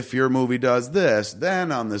 if your movie does this,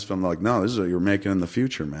 then on this film, like, no, this is what you're making in the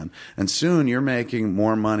future, man. And soon you're making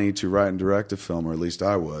more money to write and direct a film, or at least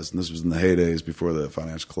I was. And this was in the heydays before the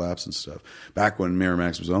financial collapse and stuff. Back when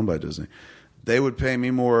Miramax was owned by Disney. They would pay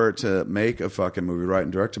me more to make a fucking movie, write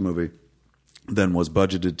and direct a movie, than was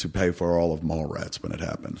budgeted to pay for all of Mallrats when it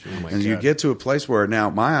happened. And you get to a place where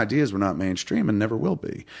now my ideas were not mainstream and never will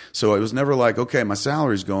be. So it was never like, okay, my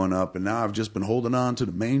salary's going up and now I've just been holding on to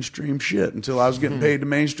the mainstream shit until I was getting paid the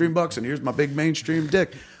mainstream bucks and here's my big mainstream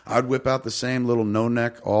dick. I'd whip out the same little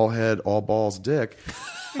no-neck, all-head, all-balls dick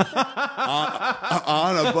on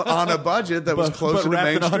a budget that was closer to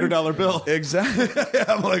mainstream. But wrapped in a $100 bill. Exactly.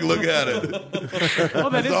 I'm like, look at it. Well,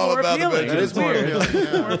 that is more appealing. That is more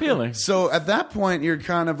appealing. More appealing. So at that point, you're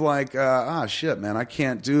kind of like, shit, man, I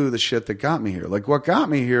can't do the shit that got me here. Like what got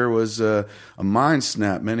me here was a mind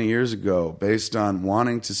snap many years ago based on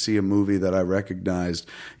wanting to see a movie that I recognized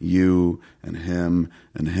you and him,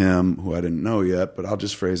 who I didn't know yet, but I'll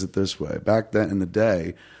just phrase it this way. Back then in the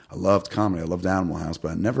day, I loved comedy. I loved Animal House,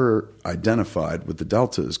 but I never identified with the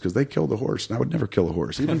Deltas because they killed a horse, and I would never kill a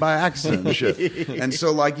horse, even by accident and shit. And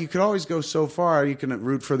so, like, you could always go so far. You can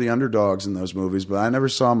root for the underdogs in those movies, but I never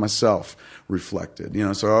saw myself reflected.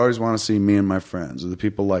 So I always want to see me and my friends, or the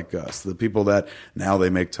people like us, the people that now they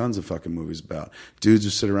make tons of fucking movies about. Dudes who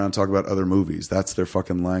sit around and talk about other movies. That's their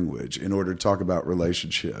fucking language in order to talk about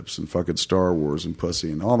relationships and fucking Star Wars and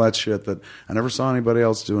pussy and all that shit that I never saw anybody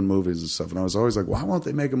else do in movies and stuff. And I was always like, why won't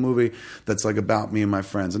they make a movie that's like about me and my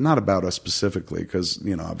friends and not about us specifically? Because,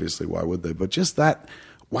 obviously, why would they? But just that,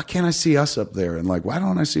 why can't I see us up there? And like, why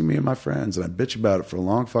don't I see me and my friends? And I bitch about it for a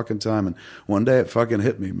long fucking time. And one day it fucking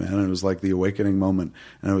hit me, man. And it was like the awakening moment.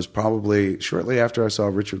 And it was probably shortly after I saw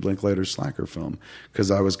Richard Linklater's Slacker film. Because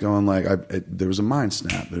I was going like, there was a mind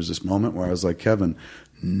snap. There's this moment where I was like, Kevin,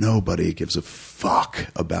 nobody gives a fuck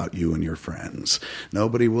about you and your friends.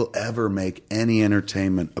 Nobody will ever make any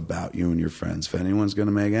entertainment about you and your friends. If anyone's going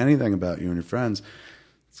to make anything about you and your friends,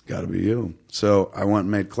 it's got to be you. So I went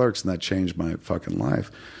and made Clerks, and that changed my fucking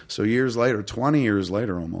life. So years later, 20 years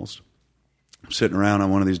later almost, I'm sitting around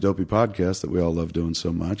on one of these dopey podcasts that we all love doing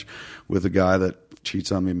so much with a guy that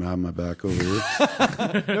cheats on me behind my back over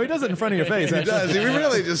here. No, he does it in front of your face. He does. He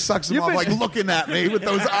really just sucks him off, like looking at me with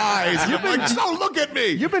those eyes. I'm like, don't look at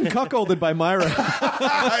me. You've been cuckolded by Myra.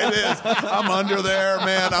 It is. I'm under there,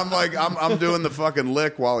 man. I'm like, I'm doing the fucking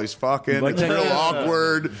lick while he's fucking. It's real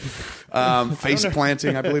awkward. Face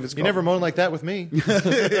planting, I believe it's called. You never moan like that with me.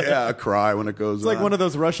 Yeah, I cry when it goes It's like one of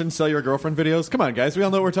those Russian sell your girlfriend videos. Come on, guys. We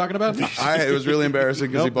all know what we're talking about. It was really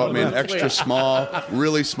embarrassing because he bought me an extra small,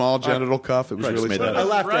 really small genital cuff. It was really small. I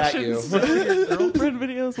laughed at you. Girlfriend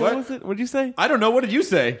videos? What was it? What did you say? I don't know. What did you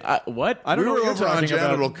say? What? I don't know We what were you're over on talking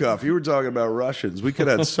genital about. cuff. You were talking about Russians. We could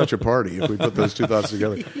have had such a party if we put those two thoughts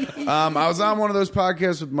together. I was on one of those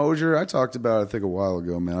podcasts with Mosier. I talked about it, I think, a while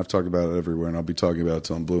ago, man. I've talked about it everywhere, and I'll be talking about it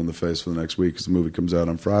till I'm blue in the face for the next week because the movie comes out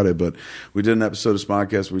on Friday. But we did an episode of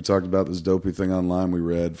Smodcast where we talked about this dopey thing online we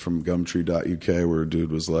read from Gumtree.uk where a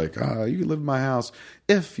dude was like, you can live in my house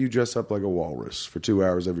if you dress up like a walrus for 2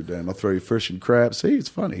 hours every day, and I'll throw you fish and crab. See, it's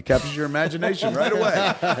funny. It captures your imagination right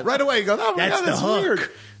away. Right away. You go, oh my God, that's weird.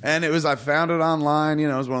 And it was, I found it online. It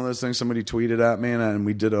was one of those things somebody tweeted at me, and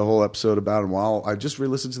we did a whole episode about it. While I just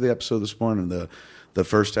re-listened to the episode this morning, the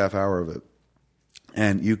first half hour of it.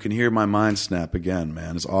 And you can hear my mind snap again,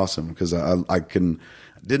 man. It's awesome because I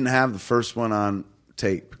didn't have the first one on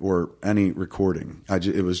tape or any recording.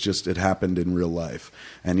 It happened in real life.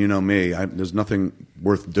 And you know me, there's nothing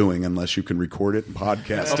worth doing unless you can record it and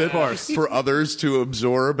podcast it. Of course. For others to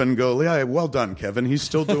absorb and go, yeah, well done, Kevin. He's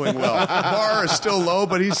still doing well. Bar is still low,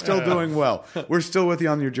 but he's still doing well. We're still with you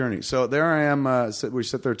on your journey. So there I am. We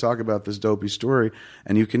sit there talking about this dopey story,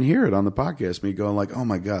 and you can hear it on the podcast. Me going like, oh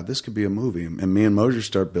my God, this could be a movie. And me and Mosier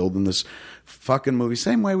start building this fucking movie.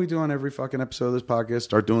 Same way we do on every fucking episode of this podcast.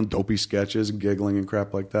 Start doing dopey sketches and giggling and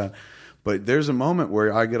crap like that. But there's a moment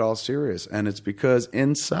where I get all serious, and it's because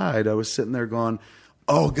inside I was sitting there going,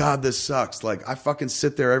 oh God, this sucks. Like, I fucking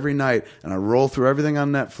sit there every night and I roll through everything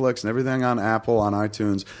on Netflix and everything on Apple, on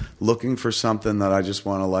iTunes, looking for something that I just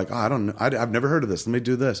want to like, oh, I don't know. I've never heard of this. Let me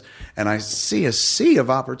do this. And I see a sea of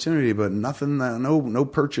opportunity, but nothing, no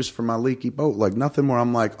purchase for my leaky boat. Like nothing where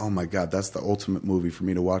I'm like, oh my God, that's the ultimate movie for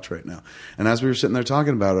me to watch right now. And as we were sitting there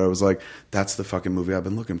talking about it, I was like, that's the fucking movie I've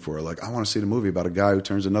been looking for. Like, I want to see the movie about a guy who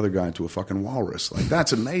turns another guy into a fucking walrus. Like,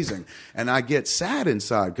 that's amazing. And I get sad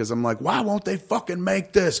inside because I'm like, why won't they fucking make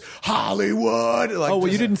this Hollywood? Like, oh, well,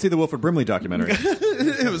 you didn't see the Wilford Brimley documentary.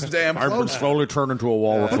 It was damn I've been close. slowly turned into a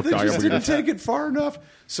walrus But with they just didn't diabetes. take it far enough.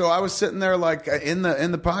 So I was sitting there like in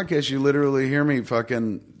the podcast, you literally hear me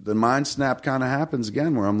fucking, the mind snap kind of happens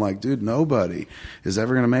again where I'm like, dude, nobody is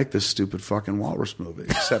ever going to make this stupid fucking walrus movie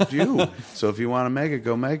except you. So if you want to make it,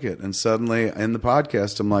 go make it. And suddenly in the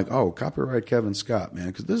podcast, I'm like, oh, copyright Kevin Scott, man,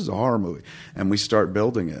 because this is a horror movie. And we start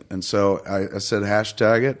building it. And so I said,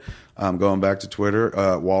 hashtag it. Going back to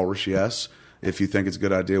Twitter, Walrus Yes. If you think it's a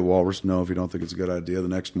good idea, Walrus no. If you don't think it's a good idea, the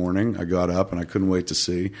next morning I got up and I couldn't wait to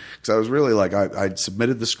see. Because I was really like, I'd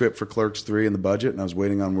submitted the script for Clerks 3 in the budget, and I was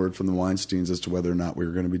waiting on word from the Weinsteins as to whether or not we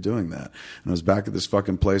were going to be doing that. And I was back at this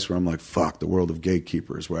fucking place where I'm like, fuck, the world of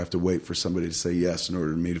gatekeepers, where I have to wait for somebody to say yes in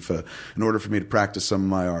order for me to practice some of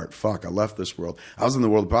my art. Fuck, I left this world. I was in the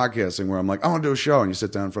world of podcasting where I'm like, I want to do a show, and you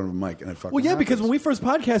sit down in front of a mic, and it fucking Well, yeah, happens. because when we first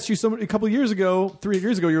podcast you a couple years ago, 3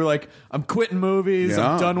 years ago, you were like, I'm quitting movies. Yeah.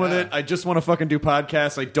 I'm done with it. I just want to fucking do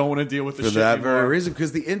podcasts. I don't want to deal with the For shit that anymore. very reason,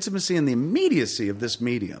 because the intimacy and the immediacy of this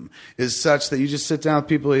medium is such that you just sit down with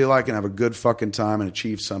people you like and have a good fucking time and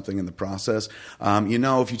achieve something in the process.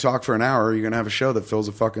 If you talk for an hour, you're going to have a show that fills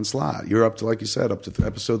a fucking slot. You're up to, like you said, up to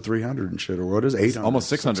episode 300 and shit, or what is it? 800? Almost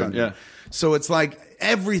 600, yeah. So it's like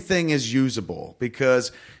everything is usable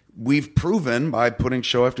because we've proven by putting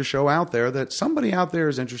show after show out there that somebody out there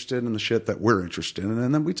is interested in the shit that we're interested in,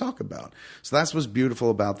 and then we talk about. So that's what's beautiful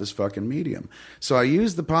about this fucking medium. So I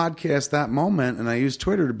used the podcast that moment, and I used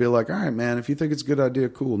Twitter to be like, all right, man, if you think it's a good idea,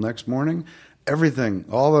 cool. Next morning, everything,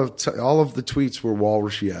 all of the tweets were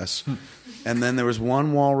Walrus Yes. And then there was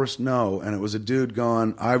one Walrus No, and it was a dude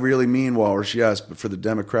going, I really mean Walrus Yes, but for the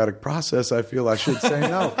democratic process, I feel I should say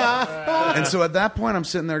no. And so at that point, I'm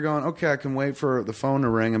sitting there going, okay, I can wait for the phone to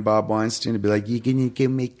ring and Bob Weinstein to be like, you can give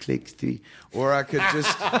me Clicks 3. Or I could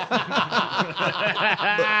just,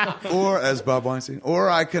 or as Bob Weinstein, or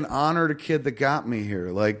I can honor the kid that got me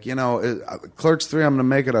here. Like, Clerks 3, I'm going to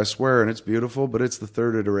make it, I swear, and it's beautiful, but it's the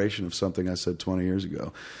third iteration of something I said 20 years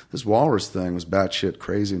ago. This Walrus thing was batshit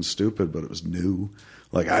crazy and stupid, but it was new.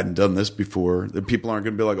 Like, I hadn't done this before. The people aren't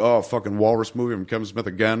going to be like, oh, fucking Walrus movie from Kevin Smith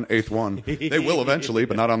again, 8th one. They will eventually,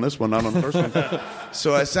 but not on this one, not on the first one.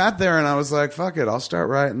 So I sat there and I was like, fuck it, I'll start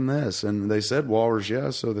writing this. And they said Walrus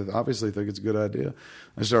Yes, so they obviously think it's a good idea.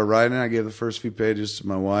 I started writing. I gave the first few pages to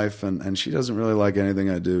my wife, and she doesn't really like anything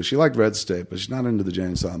I do. She liked Red State, but she's not into the Jay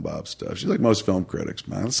and Silent Bob stuff. She's like most film critics,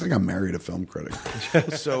 man. It's like I married a film critic.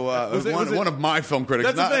 So one of my film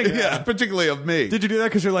critics. That's the thing. Yeah, particularly of me. Did you do that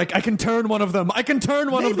because you're like, I can turn one of them. I can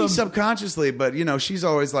turn one of Maybe them. subconsciously, but she's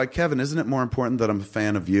always like, Kevin, isn't it more important that I'm a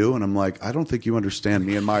fan of you? And I'm like, I don't think you understand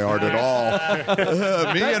me and my art at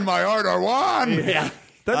all. Me and my art are one. Yeah.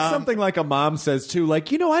 That's something like a mom says too.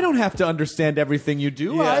 Like, I don't have to understand everything you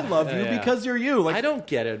do. Yeah. I love you because you're you. Like, I don't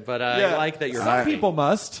get it, but I like that you're Some people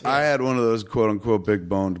must. I had one of those quote unquote big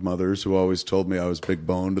boned mothers who always told me I was big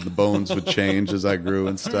boned and the bones would change as I grew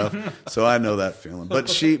and stuff. So I know that feeling.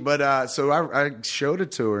 So I showed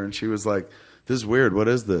it to her and she was like, this is weird. What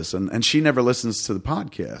is this? And she never listens to the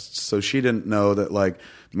podcasts. So she didn't know that like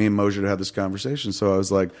me and Mosier had this conversation. So I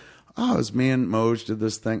was like, oh, it's me and Moj did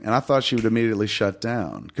this thing. And I thought she would immediately shut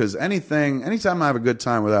down. Because anytime I have a good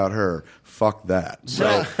time without her, fuck that.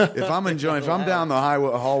 So if I'm down the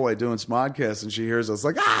hallway doing Smodcast and she hears us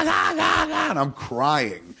like, and I'm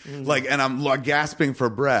crying, and I'm like gasping for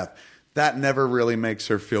breath, that never really makes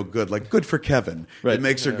her feel good. Like, good for Kevin. Right. It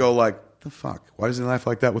makes her go like, the fuck? Why does he laugh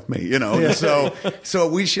like that with me? Yeah. So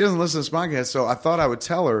she doesn't listen to Smodcast. So I thought I would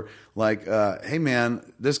tell her, like, hey man,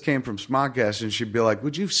 this came from Smodcast, and she'd be like,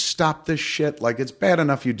 would you stop this shit? Like, it's bad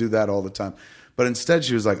enough you do that all the time. But instead,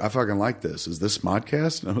 she was like, I fucking like this. Is this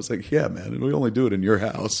Smodcast? And I was like, yeah, man. And we only do it in your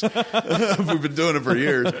house. We've been doing it for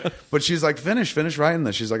years. But she's like, finish writing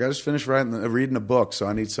this. She's like, I just finished reading a book, so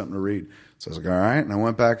I need something to read. So I was like, all right. And I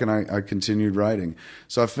went back and I continued writing.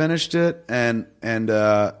 So I finished it and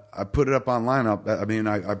I put it up online.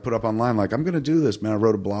 I put up online like, I'm going to do this, man. I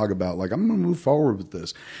wrote a blog about like, I'm going to move forward with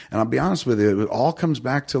this. And I'll be honest with you, it all comes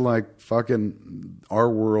back to like fucking Our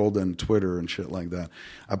World and Twitter and shit like that.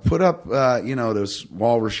 I put up, this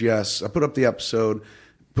Walrus Yes. I put up the episode,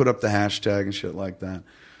 put up the hashtag and shit like that.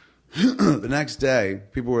 The next day,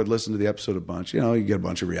 people would listen to the episode a bunch. You get a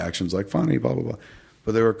bunch of reactions like funny, blah, blah, blah.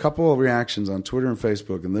 But there were a couple of reactions on Twitter and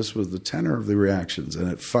Facebook, and this was the tenor of the reactions,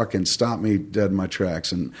 and it fucking stopped me dead in my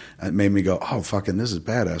tracks, and it made me go, oh, fucking, this is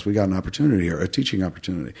badass. We got an opportunity here, a teaching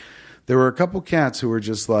opportunity. There were a couple cats who were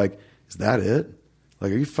just like, is that it?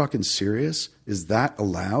 Like, are you fucking serious? Is that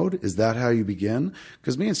allowed? Is that how you begin?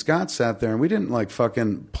 Because me and Scott sat there and we didn't like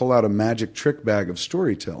fucking pull out a magic trick bag of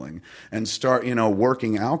storytelling and start,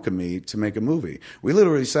 working alchemy to make a movie. We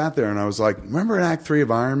literally sat there and I was like, remember in Act 3 of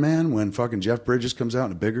Iron Man when fucking Jeff Bridges comes out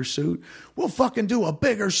in a bigger suit? We'll fucking do a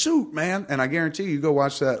bigger suit, man. And I guarantee you go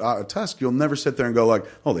watch that Tusk, you'll never sit there and go like,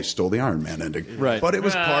 oh, they stole the Iron Man ending. Right. But it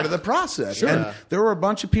was part of the process. Sure. And there were a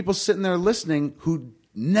bunch of people sitting there listening who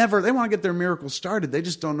they want to get their miracle started. They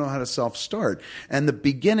just don't know how to self-start. And the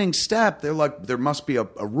beginning step, they're like, there must be a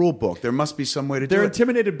rule book. There must be some way to do it. They're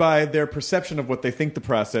intimidated by their perception of what they think the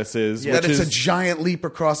process is. Yeah, that it's a giant leap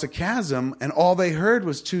across a chasm. And all they heard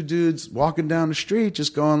was two dudes walking down the street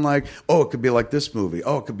just going like, oh, it could be like this movie.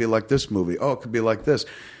 Oh, it could be like this movie. Oh, it could be like this.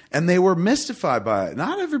 And they were mystified by it.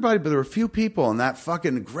 Not everybody, but there were a few people, and that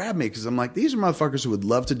fucking grabbed me because I'm like, these are motherfuckers who would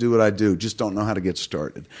love to do what I do, just don't know how to get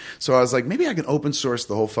started. So I was like, maybe I can open source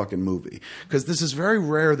the whole fucking movie because this is very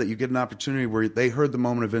rare that you get an opportunity where they heard the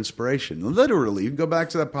moment of inspiration. Literally, you can go back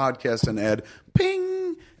to that podcast and add ping.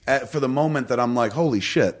 For the moment that I'm like, holy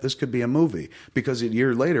shit, this could be a movie. Because a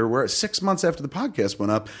year later, 6 months after the podcast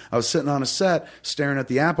went up, I was sitting on a set staring at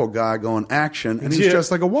the Apple guy going action, and he was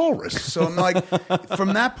dressed like a walrus. So I'm like,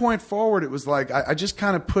 from that point forward, it was like, I just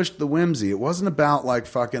kind of pushed the whimsy. It wasn't about like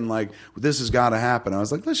fucking like, this has got to happen. I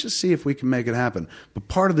was like, let's just see if we can make it happen. But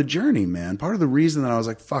part of the journey, man, part of the reason that I was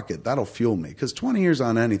like, fuck it, that'll fuel me. Because 20 years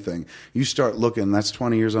on anything, you start looking, that's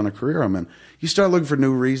 20 years on a career I'm in. You start looking for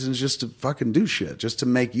new reasons just to fucking do shit, just to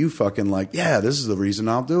make you fucking like, yeah, this is the reason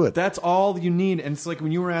I'll do it. That's all you need. And it's like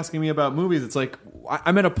when you were asking me about movies, it's like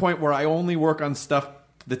I'm at a point where I only work on stuff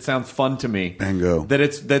that sounds fun to me. Bingo.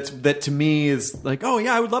 That to me is like, oh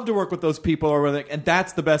yeah, I would love to work with those people, or and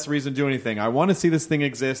that's the best reason to do anything. I want to see this thing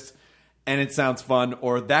exist, and it sounds fun,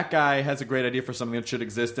 or that guy has a great idea for something that should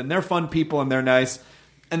exist, and they're fun people and they're nice.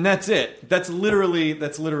 And that's it. That's literally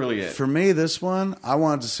it. For me, this one, I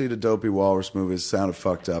wanted to see the Dopey Walrus movie. It sounded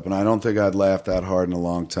fucked up, and I don't think I'd laughed that hard in a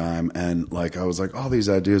long time. And like, I was like, all these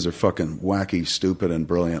ideas are fucking wacky, stupid, and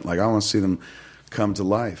brilliant. Like, I want to see them come to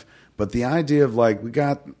life. But the idea of like, we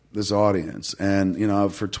got this audience, and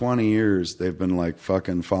for 20 years they've been like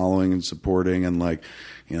fucking following and supporting, and like,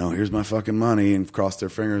 here's my fucking money, and cross their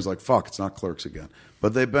fingers like, fuck, it's not Clerks again.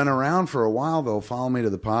 But they've been around for a while. They'll follow me to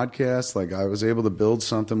the podcast. Like, I was able to build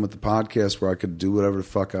something with the podcast where I could do whatever the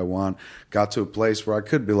fuck I want. Got to a place where I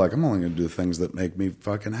could be like, I'm only going to do things that make me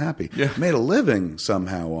fucking happy. Yeah. Made a living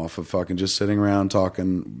somehow off of fucking just sitting around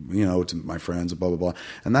talking, to my friends and blah, blah, blah.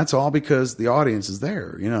 And that's all because the audience is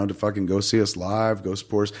there, to fucking go see us live, go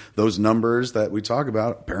support us. Those numbers that we talk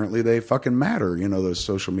about, apparently they fucking matter, those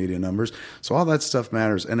social media numbers. So all that stuff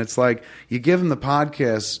matters. And it's like, you give them the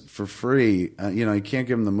podcast for free. You can't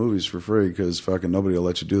give them the movies for free because fucking nobody will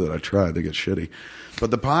let you do that. I tried. They get shitty. But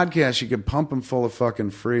the podcast, you can pump them full of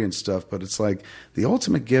fucking free and stuff. But it's like the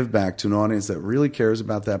ultimate give back to an audience that really cares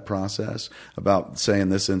about that process, about, say, in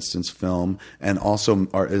this instance, film. And also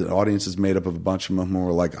our audience is made up of a bunch of them who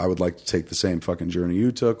are like, I would like to take the same fucking journey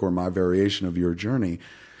you took or my variation of your journey.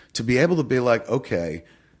 To be able to be like, okay,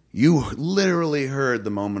 you literally heard the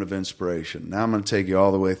moment of inspiration. Now I'm going to take you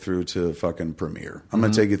all the way through to fucking premiere. I'm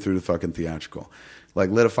going to take you through to fucking theatrical. Like,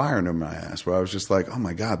 lit a fire under my ass where I was just like, oh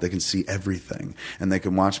my God, they can see everything. And they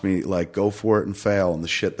can watch me like go for it and fail and the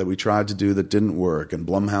shit that we tried to do that didn't work. And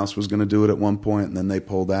Blumhouse was going to do it at one point and then they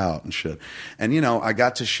pulled out and shit. And I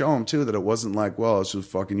got to show them too that it wasn't like, well, it's just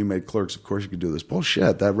fucking, you made Clerks, of course you could do this.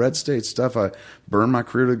 Bullshit. That Red State stuff, I burned my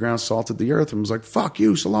career to the ground, salted the earth, and was like, fuck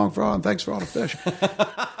you, so long for all, and thanks for all the fish.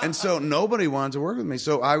 And so nobody wanted to work with me.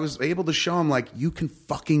 So I was able to show them like, you can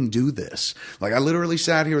fucking do this. Like, I literally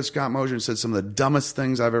sat here with Scott Mosier and said some of the dumbest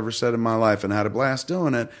things I've ever said in my life and had a blast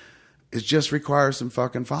doing it. it just requires some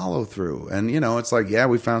fucking follow through. And, you know, it's like, yeah,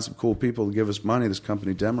 we found some cool people to give us money, this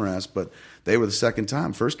company Demarest, but they were the second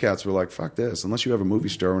time. First Cats were like, fuck this. Unless you have a movie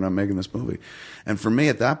star, we're not making this movie. And for me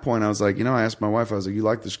at that point, I was like, you know, I asked my wife, I was like, you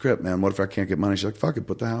like the script, man. What if I can't get money? She's like, fuck it,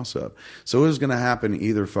 put the house up. So it was going to happen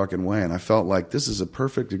either fucking way. And I felt like this is a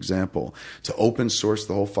perfect example to open source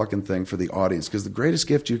the whole fucking thing for the audience. Because the greatest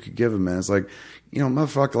gift you could give a man is like, you know,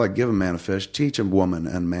 motherfucker, like, give a man a fish, teach a woman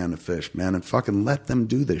and man to fish, man, and fucking let them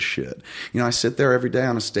do this shit. You know, I sit there every day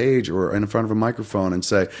on a stage or in front of a microphone and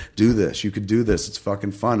say, do this, you could do this, it's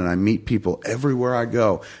fucking fun. And I meet people everywhere I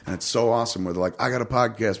go, and it's so awesome where they're like, I got a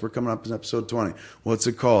podcast, we're coming up in episode 20. What's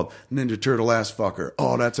it called? Ninja Turtle Ass Fucker.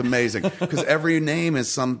 Oh, that's amazing. Because every name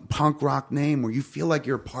is some punk rock name where you feel like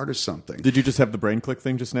you're a part of something. Did you just have the brain click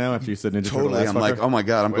thing just now after you said Ninja Turtle Ass Fucker? I'm like, oh my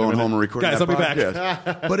God, I'm going home and recording Guys, that I'll be podcast.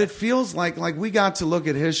 back. But it feels like we got to look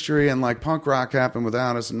at history, and like punk rock happened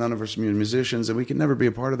without us, and none of us are musicians, and we can never be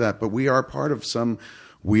a part of that. But we are part of some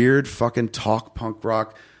weird fucking talk punk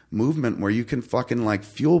rock movement where you can fucking like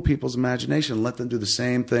fuel people's imagination and let them do the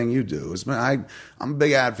same thing you do. I'm a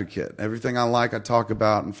big advocate. Everything I like, I talk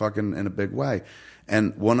about and fucking in a big way.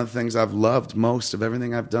 And one of the things I've loved most of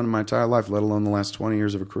everything I've done in my entire life, let alone the last 20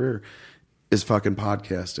 years of a career, is fucking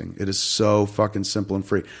podcasting. It is so fucking simple and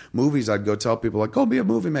free. Movies, I'd go tell people, like, go be a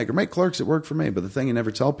movie maker. Make Clerks, it worked for me. But the thing you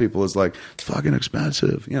never tell people is, like, it's fucking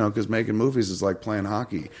expensive. You know, because making movies is like playing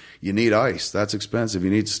hockey. You need ice. That's expensive. You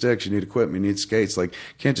need sticks. You need equipment. You need skates. Like,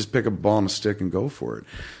 you can't just pick up a ball and a stick and go for it.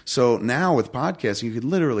 So now with podcasting, you could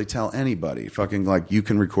literally tell anybody, fucking, like, you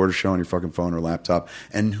can record a show on your fucking phone or laptop.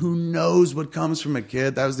 And who knows what comes from it,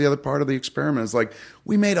 kid? That was the other part of the experiment. It's like,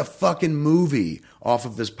 we made a fucking movie off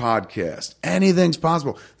of this podcast. Anything's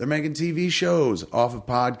possible. They're making TV shows off of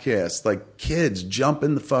podcasts. Like, kids jump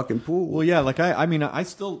in the fucking pool. Well, yeah, like I mean, I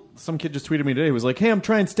still, some kid just tweeted me today. He was like, hey, I'm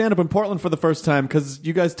trying stand up in Portland for the first time because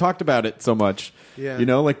you guys talked about it so much. Yeah. You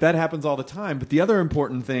know, like that happens all the time. But the other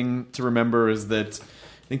important thing to remember is that,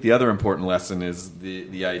 I think the other important lesson is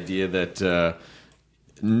the idea that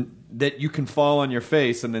that you can fall on your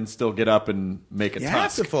face and then still get up and make a tusk. You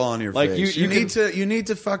have to fall on your like face. You need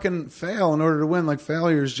to fucking fail in order to win. Like,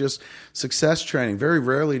 failure is just success training. Very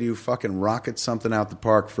rarely do you fucking rocket something out the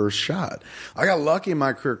park first shot. I got lucky in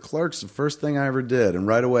my career. Clerks, the first thing I ever did, and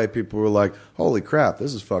right away people were like, holy crap,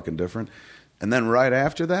 this is fucking different. And then right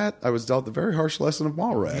after that, I was dealt the very harsh lesson of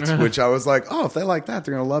Mallrats, which I was like, oh, if they like that,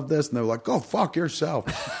 they're going to love this. And they were like, go fuck yourself.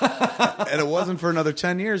 And it wasn't for another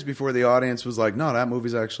 10 years before the audience was like, no, that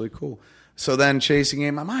movie's actually cool. So then Chasing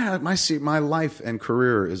Amy, my life and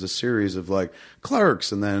career is a series of like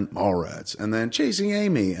Clerks, and then Mallrats, and then Chasing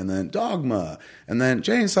Amy, and then Dogma, and then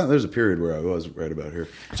Jay and Silent. There's a period where I was right about here.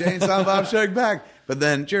 Jay and Silent Bob Strike Back, but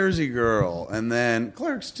then Jersey Girl, and then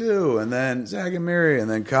Clerks 2, and then Zack and Miri, and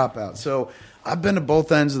then Cop Out. So I've been to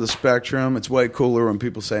both ends of the spectrum. It's way cooler when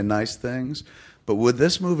people say nice things. But with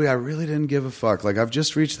this movie, I really didn't give a fuck. Like, I've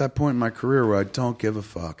just reached that point in my career where I don't give a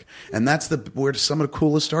fuck. And that's where some of the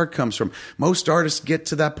coolest art comes from. Most artists get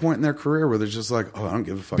to that point in their career where they're just like, oh, I don't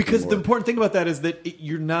give a fuck Because anymore. the important thing about that is that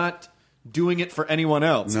you're not doing it for anyone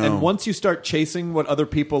else. No. And once you start chasing what other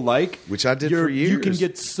people like, which I did for years, you can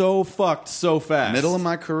get so fucked so fast. Middle of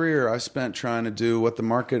my career, I spent trying to do what the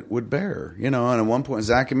market would bear. You know, and at one point,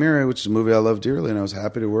 Zack and Miri, which is a movie I love dearly, and I was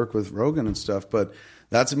happy to work with Rogan and stuff, but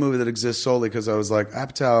that's a movie that exists solely because I was like,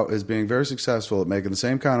 Apatow is being very successful at making the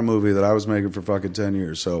same kind of movie that I was making for fucking 10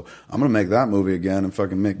 years. So I'm going to make that movie again and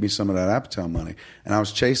fucking make me some of that Apatow money. And I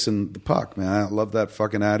was chasing the puck, man. I love that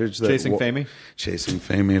fucking adage. Chasing Famey? Chasing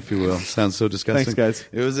Famey, if you will. Sounds so disgusting. Thanks, guys.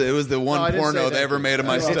 It was the one porno they ever made of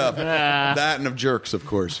my stuff. That and of Jerks, of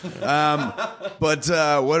course. But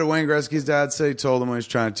what did Wayne Gretzky's dad say? He told him when he was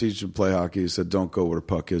trying to teach him to play hockey, he said, don't go where the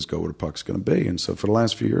puck is, go where the puck's going to be. And so for the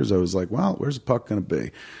last few years, I was like, well, where's the puck going to be?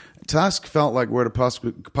 Tusk felt like where the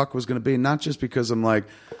puck was going to be, not just because I'm like,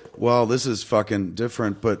 well, this is fucking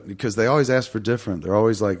different, but because they always ask for different. They're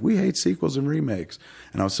always like, we hate sequels and remakes.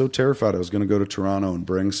 And I was so terrified I was going to go to Toronto and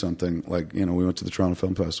bring something like, you know, we went to the Toronto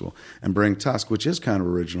Film Festival and bring Tusk, which is kind of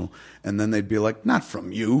original. And then they'd be like, not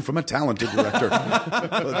from you, from a talented director.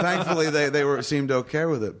 But thankfully they seemed okay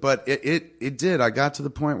with it. But it did. I got to the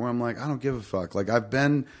point where I'm like, I don't give a fuck. Like, I've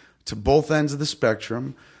been to both ends of the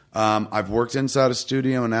spectrum. I've worked inside a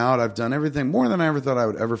studio and out. I've done everything more than I ever thought I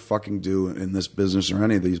would ever fucking do in this business or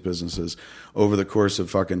any of these businesses over the course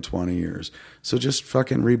of fucking 20 years. So just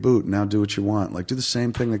fucking reboot and now do what you want. Like, do the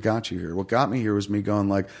same thing that got you here. What got me here was me going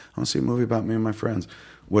like, I want to see a movie about me and my friends.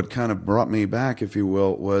 What kind of brought me back, if you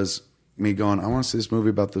will, was, me going, I want to see this movie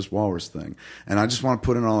about this walrus thing. And I just want to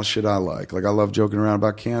put in all the shit I like. Like, I love joking around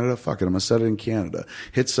about Canada. Fuck it, I'm going to set it in Canada.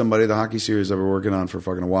 Hit somebody, the hockey series I've been working on for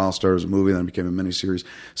fucking a while, started as a movie, then became a miniseries.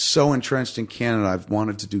 So entrenched in Canada, I've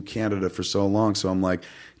wanted to do Canada for so long. So I'm like,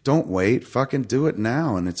 don't wait, fucking do it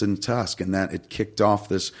now. And it's in Tusk. And that it kicked off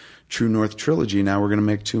this True North trilogy. Now we're going to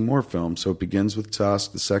make 2 more films. So it begins with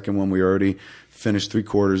Tusk. The second one we already finished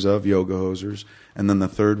 3/4 of, Yoga Hosers. And then the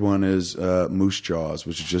third one is Moose Jaws,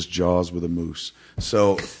 which is just Jaws with a moose.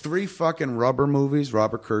 So 3 fucking rubber movies.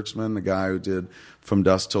 Robert Kurtzman, the guy who did From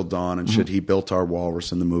Dusk Till Dawn and shit, he built our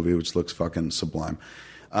walrus in the movie, which looks fucking sublime.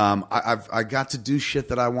 I got to do shit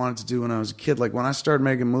that I wanted to do when I was a kid. Like, when I started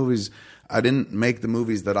making movies, I didn't make the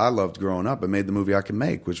movies that I loved growing up. I made the movie I could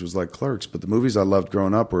make, which was like Clerks. But the movies I loved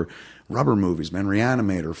growing up were rubber movies, man.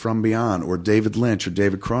 Reanimator, From Beyond, or David Lynch, or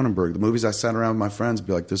David Cronenberg. The movies I sat around with my friends and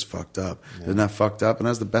be like, this fucked up. Yeah. Isn't that fucked up? And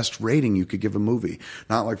that's the best rating you could give a movie.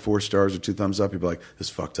 Not like 4 stars or 2 thumbs up. You'd be like, this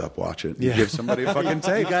fucked up, watch it. You give somebody a fucking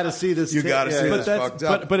tape. You got to see this. You got to see this fucked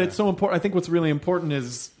up. But it's so important. I think what's really important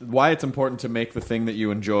is why it's important to make the thing that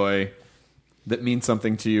you enjoy that means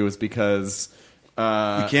something to you is because...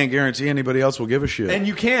 you can't guarantee anybody else will give a shit. And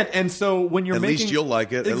you can't. And so when you're making... At least you'll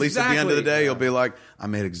like it. Exactly. At least at the end of the day, you'll be like, I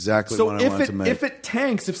made exactly what I wanted to make. If it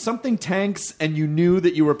tanks, if something tanks and you knew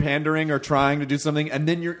that you were pandering or trying to do something, and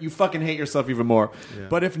then you fucking hate yourself even more. Yeah.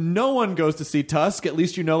 But if no one goes to see Tusk, at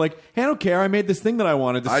least you know, like, hey, I don't care. I made this thing that I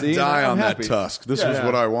wanted to see. I'd die on happy. that Tusk. This was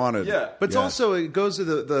what I wanted. Yeah. But it's also, it goes to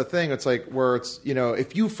the thing. It's like where it's, you know,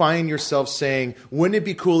 if you find yourself saying, wouldn't it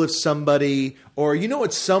be cool if somebody... Or you know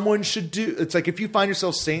what someone should do? It's like if you find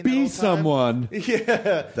yourself saying be someone.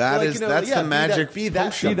 Yeah, that's the magic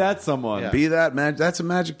potion. Be that someone. Yeah. Be that man. That's a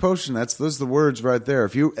magic potion. Those are the words right there.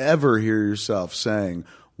 If you ever hear yourself saying,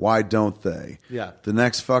 "Why don't they?" Yeah. The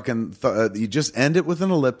next fucking you just end it with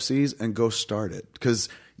an ellipses and go start it because.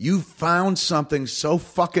 You found something so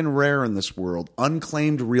fucking rare in this world,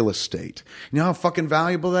 unclaimed real estate. You know how fucking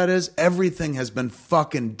valuable that is? Everything has been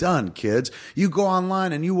fucking done, kids. You go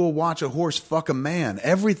online and you will watch a horse fuck a man.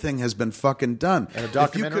 Everything has been fucking done. And a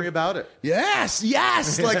documentary about it. Yes.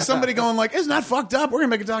 Like somebody going like, isn't that fucked up? We're going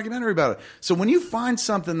to make a documentary about it. So when you find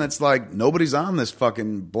something that's like, nobody's on this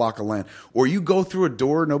fucking block of land, or you go through a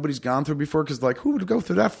door nobody's gone through before, because like, who would go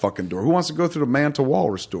through that fucking door? Who wants to go through the man to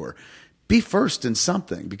walrus door? Be first in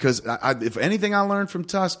something, because if anything I learned from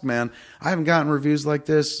Tusk, man, I haven't gotten reviews like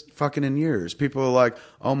this fucking in years. People are like,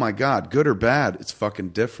 oh my God, good or bad, it's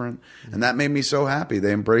fucking different. And that made me so happy.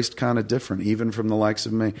 They embraced kind of different, even from the likes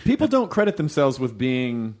of me. People don't credit themselves with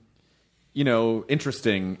being, you know,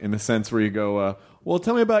 interesting in the sense where you go, well,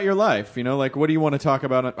 tell me about your life. You know, like, what do you want to talk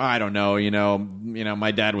about? I don't know. You know,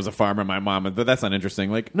 my dad was a farmer, my mom, but that's not interesting.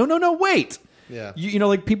 Like, no, wait. Yeah. You know,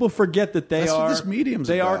 like people forget that That's what this medium's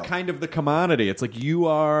they about. are kind of the commodity. It's like you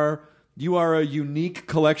are a unique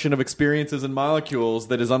collection of experiences and molecules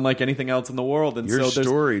that is unlike anything else in the world. And your so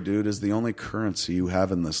story, dude, is the only currency you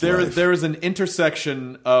have in this life. There is an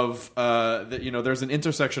intersection of there's an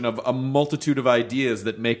intersection of a multitude of ideas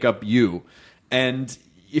that make up you, and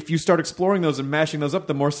if you start exploring those and mashing those up,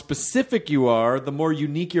 the more specific you are, the more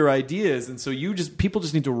unique your idea is. And so people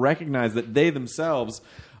just need to recognize that they themselves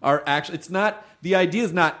are actually, the idea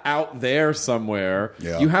is not out there somewhere.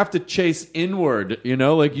 Yeah. You have to chase inward, you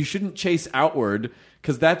know, like you shouldn't chase outward,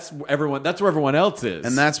 because that's where everyone else is.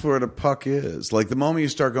 And that's where the puck is. Like the moment you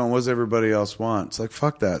start going, what does everybody else want? It's like,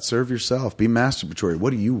 fuck that. Serve yourself. Be masturbatory.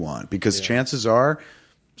 What do you want? Because chances are,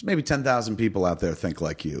 there's maybe 10,000 people out there think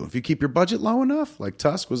like you. If you keep your budget low enough, like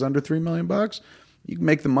Tusk was under $3 million, you can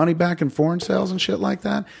make the money back in foreign sales and shit like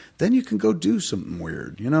that, then you can go do something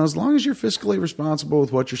weird. You know, as long as you're fiscally responsible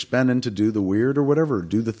with what you're spending to do the weird or whatever, or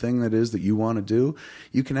do the thing that is that you want to do,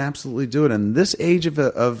 you can absolutely do it. And this age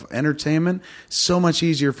of entertainment, so much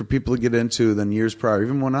easier for people to get into than years prior,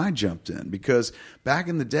 even when I jumped in. Because back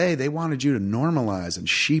in the day, they wanted you to normalize and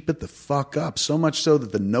sheep it the fuck up, so much so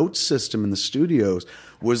that the note system in the studios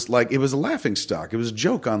was like, it was a laughingstock. It was a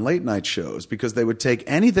joke on late night shows, because they would take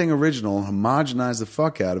anything original and homogenize the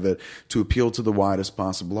fuck out of it to appeal to the widest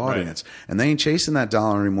possible audience. Right. And they ain't chasing that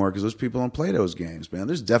dollar anymore, because those people don't play those games, man.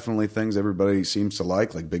 There's definitely things everybody seems to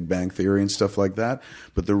like Big Bang Theory and stuff like that.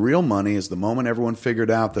 But the real money is the moment everyone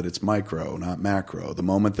figured out that it's micro, not macro. The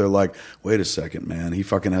moment they're like, wait a second, man, he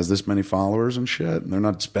fucking has this many followers and shit, and they're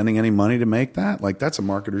not spending any money to make that. Like, that's a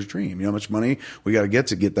marketer's dream. You know how much money we got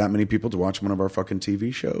to get that many people to watch one of our fucking TV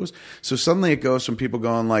TV shows. So suddenly it goes from people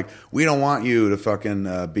going like, we don't want you to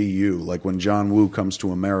fucking be you. Like when John Woo comes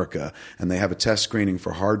to America and they have a test screening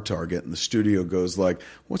for Hard Target and the studio goes like,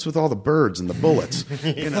 what's with all the birds and the bullets?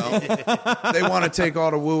 You know, they want to take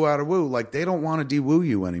all the woo out of Woo. Like they don't want to de-woo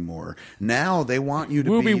you anymore. Now they want you to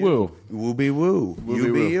woo be woo. Woo be woo.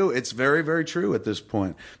 You be you. It's very, very true at this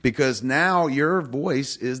point because now your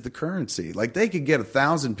voice is the currency. Like they could get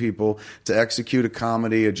 1,000 people to execute a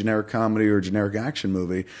comedy, a generic comedy or a generic action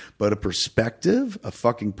movie, but a perspective, a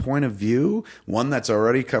fucking point of view, one that's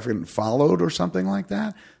already covered and followed or something like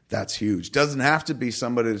that, that's huge. Doesn't have to be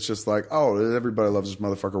somebody that's just like, oh, everybody loves this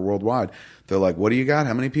motherfucker worldwide. They're like, what do you got?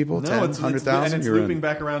 How many people? No, 10, it's 100,000? And it's looping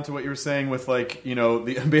back around to what you were saying with like, you know,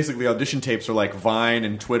 basically audition tapes are like Vine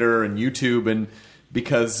and Twitter and YouTube, and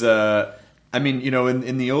because I mean, you know,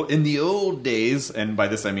 in the old days, and by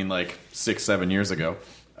this I mean like 6-7 years ago,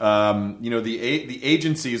 you know, the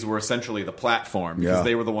agencies were essentially the platform because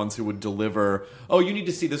they were the ones who would deliver. Oh, you need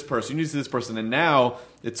to see this person. You need to see this person. And now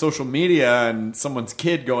it's social media and someone's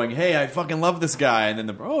kid going, "Hey, I fucking love this guy." And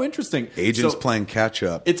then interesting. Agents playing catch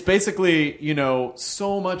up. It's basically, you know,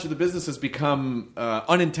 so much of the business has become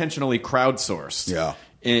unintentionally crowdsourced. Yeah,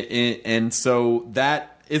 and so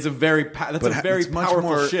that is a very powerful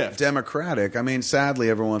more shift. Democratic. I mean, sadly,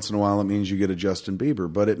 every once in a while it means you get a Justin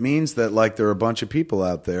Bieber, but it means that like there are a bunch of people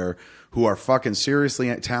out there who are fucking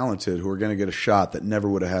seriously talented who are going to get a shot that never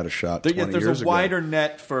would have had a shot 20 years ago. There's a wider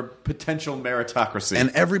net for potential meritocracy. And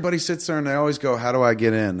everybody sits there and they always go, how do I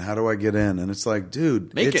get in? How do I get in? And it's like,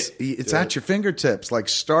 dude, it's at your fingertips. Like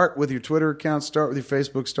start with your Twitter account, start with your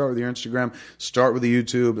Facebook, start with your Instagram, start with the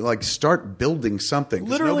YouTube. Like start building something.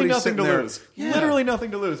 Literally nothing to lose. Yeah. Literally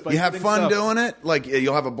nothing to lose. You have fun doing it. Like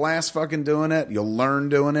you'll have a blast fucking doing it. You'll learn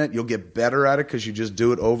doing it. You'll get better at it because you just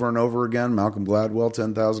do it over and over again. Malcolm Gladwell,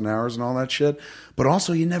 10,000 hours and all that shit. But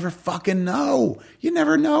also you never fucking know. You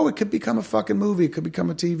never know. It could become a fucking movie. It could become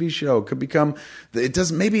a TV show. It could become,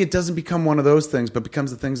 maybe it doesn't become one of those things, but becomes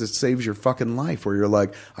the things that saves your fucking life where you're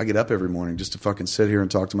like, I get up every morning just to fucking sit here and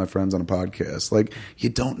talk to my friends on a podcast. Like you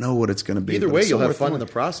don't know what it's going to be. Either way, you'll have fun in the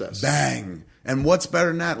process. Bang. And what's better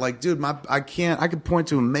than that? Like, dude, I could point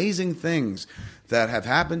to amazing things that have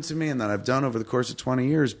happened to me and that I've done over the course of 20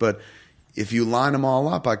 years, but if you line them all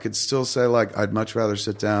up, I could still say, like, I'd much rather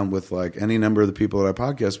sit down with, like, any number of the people that I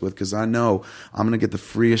podcast with because I know I'm going to get the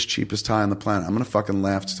freest, cheapest high on the planet. I'm going to fucking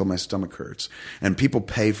laugh until my stomach hurts. And people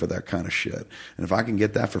pay for that kind of shit. And if I can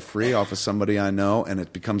get that for free off of somebody I know and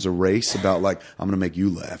it becomes a race about, like, I'm going to make you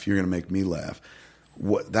laugh, you're going to make me laugh.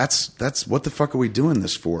 That's what the fuck are we doing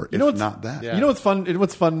this for? You know if not that. Yeah. You know what's fun?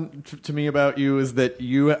 What's fun to me about you is that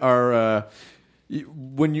you are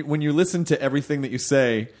when you listen to everything that you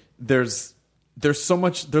say, there's so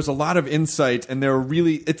much, there's a lot of insight, and they're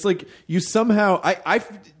really, it's like you somehow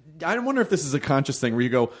I wonder if this is a conscious thing where you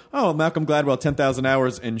go, oh, Malcolm Gladwell, 10,000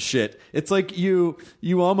 hours and shit. It's like you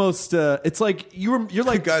almost, it's like you're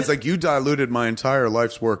like guys, like you diluted my entire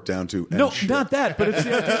life's work down to shit. Not that, but it's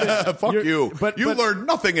the idea that fuck you. But you learned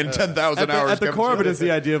nothing in 10,000 hours. At the core of it is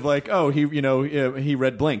the idea of like, oh, he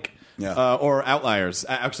read Blink. Yeah. Or Outliers.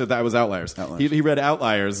 Actually, that was Outliers. He read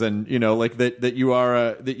Outliers, and like that you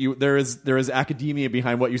are there is academia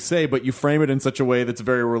behind what you say, but you frame it in such a way that's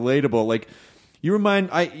very relatable. Like you remind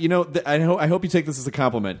I hope you take this as a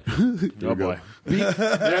compliment. Oh boy,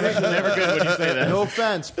 never good when you say that. No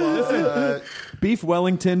offense, but beef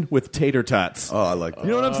Wellington with tater tots. Oh, I like that. You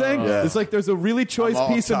know what I'm saying? Yeah. It's like there's a really choice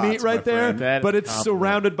piece of meat right there, but it's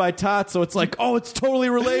surrounded by tots, so it's like, oh, it's totally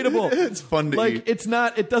relatable. It's fun to eat. It's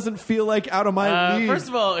not. It doesn't feel like out of my league. First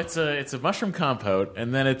of all, it's a mushroom compote,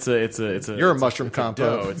 and then it's a you're a mushroom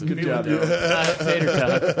compote. Dough. It's a good job. It's not a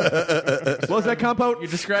tater tot. What's that compote? You're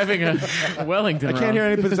describing a Wellington. I can't hear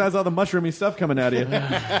anything besides all the mushroomy stuff coming out of you.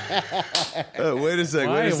 Wait a second.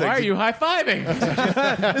 Why are you high-fiving?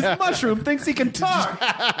 This mushroom thinks he can talk.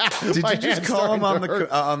 Did you just call him on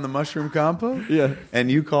the mushroom compote? Yeah. And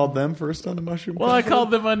you called them first on the mushroom compote? Well, I called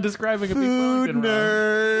them on describing a Food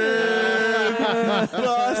nerd.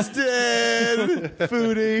 Busted.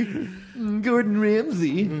 Foodie. Gordon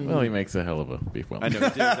Ramsay. Well, he makes a hell of a beef Wellington. I know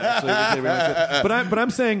he did actually.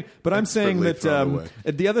 But I'm saying that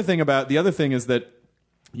the other thing is that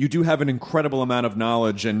you do have an incredible amount of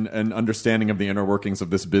knowledge and understanding of the inner workings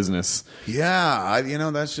of this business. Yeah,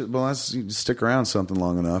 that's stick around something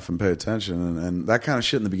long enough and pay attention, and that kind of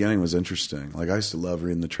shit in the beginning was interesting. Like I used to love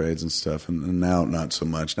reading the trades and stuff, and now not so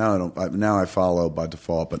much. Now I don't. Now I follow by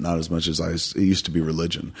default, but not as much as it used to be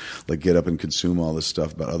religion. Like get up and consume all this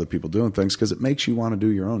stuff about other people doing things because it makes you want to do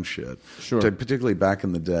your own shit. Sure. Particularly back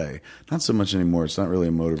in the day, not so much anymore. It's not really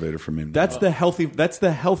a motivator for me. That's the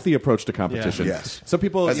healthy approach to competition. Yeah. Yes. So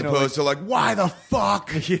people people, as opposed to like, why the fuck?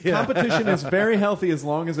 Competition is very healthy as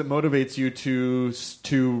long as it motivates you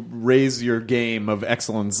to raise your game of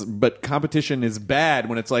excellence. But competition is bad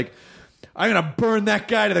when it's like, I'm gonna burn that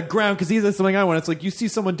guy to the ground because he does something I want. It's like you see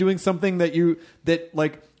someone doing something that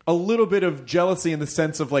like a little bit of jealousy in the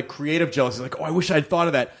sense of like creative jealousy, like, oh, I wish I'd thought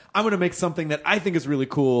of that. I'm gonna make something that I think is really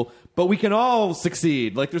cool, but we can all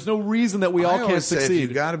succeed. Like, there's no reason that we all can't succeed.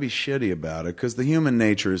 You got to be shitty about it because the human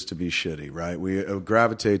nature is to be shitty, right? We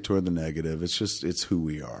gravitate toward the negative. It's who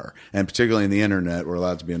we are, and particularly in the internet, we're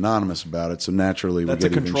allowed to be anonymous about it. So naturally, we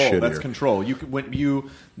get even shittier. That's control. When you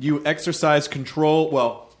exercise control.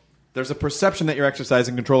 Well, there's a perception that you're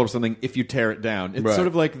exercising control over something if you tear it down. It's sort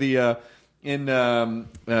of like the in Candide.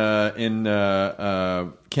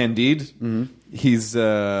 Mm-hmm. He's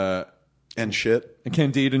and shit.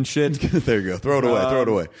 Candide and shit. There you go. Throw it away. Throw it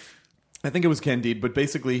away. I think it was Candide, but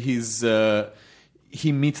basically he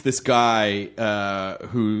meets this guy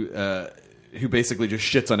who basically just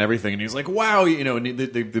shits on everything, and he's like, "Wow," And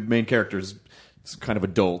the main character is kind of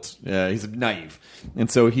adult. He's naive, and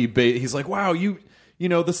so he's like, "Wow,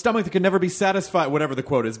 the stomach that can never be satisfied," whatever the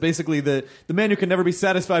quote is. Basically, the man who can never be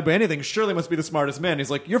satisfied by anything surely must be the smartest man. He's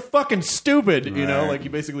like, you're fucking stupid, Like, he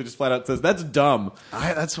basically just flat out says, that's dumb.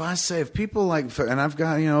 That's why I say, if people like, and I've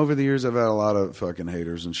got, over the years, I've had a lot of fucking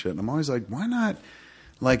haters and shit, and I'm always like, why not,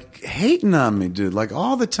 like, hating on me, dude? Like,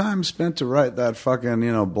 all the time spent to write that fucking,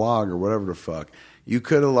 blog or whatever the fuck. You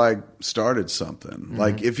could have, like, started something. Mm-hmm.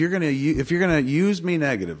 Like, if you're gonna use me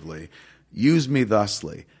negatively, use me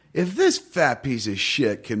thusly. If this fat piece of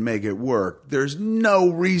shit can make it work, there's no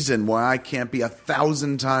reason why I can't be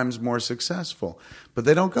 1,000 times more successful. But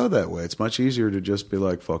they don't go that way. It's much easier to just be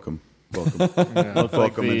like, fuck them. Fuck them. Well,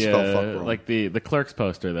 fuck them and spell fuck wrong. Like the Clerks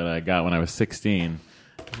poster that I got when I was 16.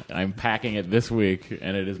 I'm packing it this week,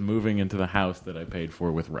 and it is moving into the house that I paid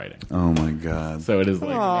for with writing. Oh, my God. So it is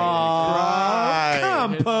like...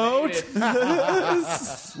 Compote!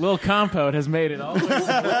 Little Compote has made it all the way from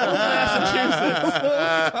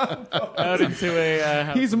Massachusetts out into a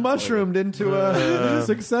house. He's mushroomed into a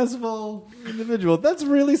successful individual. That's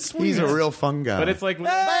really sweet. He's a real fun guy. But it's like...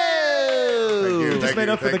 Just made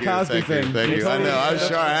up for the Cosby thing. Thank you. I know. I'm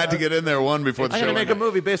sure I had to get in there before the show. I'm going to make a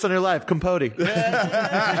movie based on your life, Compote.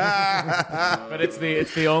 But it's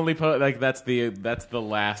the only that's the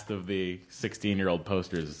last of the 16-year-old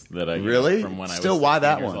posters that I really from when still I was why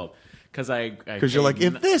that years one old. Because you're like,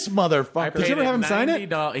 if this motherfucker. Did you ever have him sign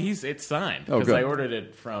it? It's signed because I ordered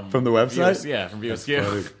it from the website. From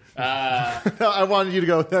VSQ. I wanted you to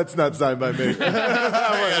go, that's not signed by me.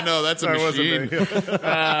 Yeah, no, that's a machine.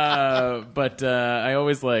 But I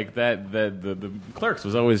always like that the Clerks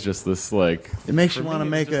was always just this like it makes you want to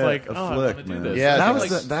make a flick, man. Yeah, that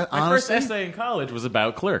was was that. My honestly, first essay in college was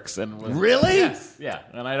about Clerks, and really, yes, yeah,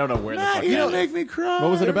 and I don't know where the fuck you don't make me cry.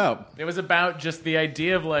 What was it about? It was about just the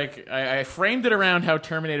idea of like I framed it around how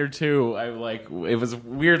Terminator 2. It was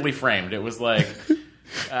weirdly framed. It was like.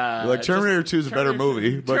 Like Terminator 2 is a better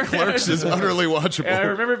movie, but Clerks is utterly watchable. I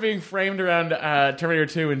remember being framed around Terminator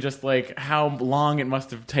 2 and just like how long it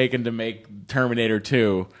must have taken to make Terminator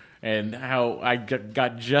 2 and how I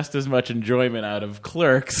got just as much enjoyment out of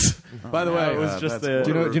Clerks. By the way, it was just do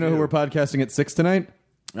you know who we're podcasting at 6 tonight?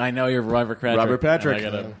 I know you're Robert Patrick. Robert Patrick. I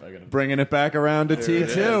gotta bringing it back around to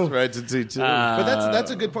T2. Right to T2. But that's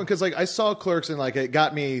a good point because like I saw Clerks and like it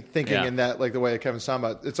got me thinking in that like the way that Kevin's talking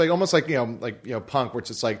about. It's like almost like punk, which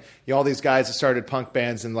is like all these guys that started punk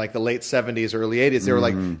bands in like the late 70s, early 80s. They were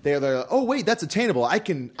like they're like, oh wait, that's attainable. I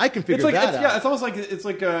can figure that out. Yeah, it's almost like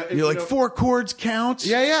you're like 4 chords count.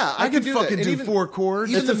 Yeah. I can fucking do 4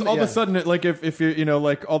 chords. It's just all of a sudden, like if you're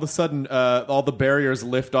like all of a sudden all the barriers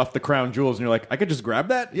lift off the crown jewels, and you're like, I could just grab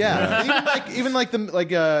that. Yeah. Even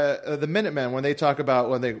the Minutemen when they talk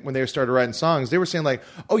about when they started writing songs, they were saying like,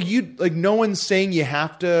 oh, you like no one's saying you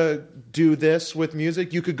have to do this with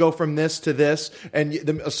music. You could go from this to this, and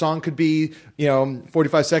a song could be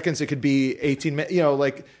 45 seconds. It could be 18 minutes.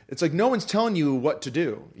 Like it's like no one's telling you what to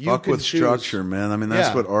do. You fuck can with choose. Structure, man. I mean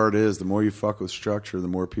that's what art is. The more you fuck with structure, the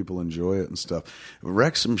more people enjoy it and stuff.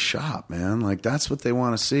 Wrexham shop, man. Like that's what they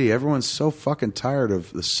want to see. Everyone's so fucking tired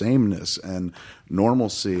of the sameness and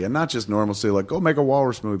normalcy, and not just normalcy, like go make a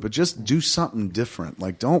Walrus movie, but just do something different.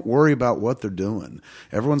 Like don't worry about what they're doing.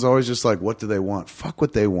 Everyone's always just like, what do they want? Fuck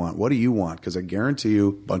what they want. What do you want? Because I guarantee you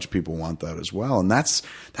a bunch of people want that as well. And that's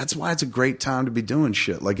why it's a great time to be doing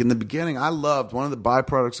shit. Like in the beginning, I loved one of the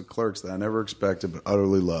byproducts of Clerks that I never expected but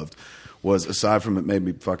utterly loved was, aside from it made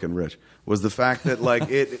me fucking rich, was the fact that like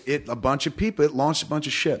it a bunch of people, it launched a bunch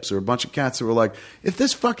of ships or a bunch of cats that were like, if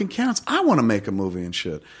this fucking counts, I want to make a movie and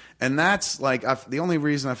shit. And that's like the only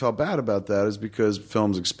reason I felt bad about that is because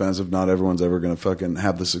film's expensive. Not everyone's ever going to fucking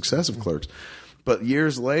have the success of Clerks. But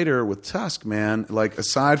years later with Tusk, man, like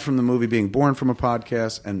aside from the movie being born from a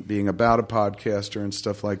podcast and being about a podcaster and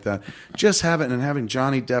stuff like that, just having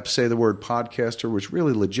Johnny Depp say the word podcaster, which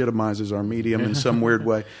really legitimizes our medium in some weird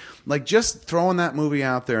way, like just throwing that movie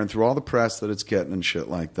out there and through all the press that it's getting and shit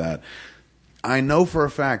like that. I know for a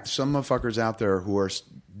fact some motherfuckers out there who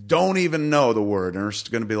don't even know the word and are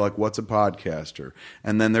going to be like, what's a podcaster?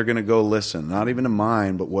 And then they're going to go listen, not even to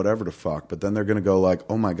mine, but whatever the fuck. But then they're going to go like,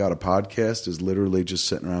 oh my God, a podcast is literally just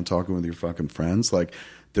sitting around talking with your fucking friends. Like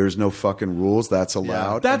there's no fucking rules. That's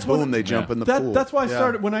allowed. That's and boom, they jump in the pool. That's why I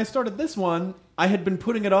started. When I started this one, I had been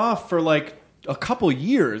putting it off for like a couple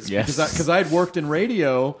years because I had worked in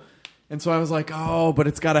radio. And so I was like, oh, but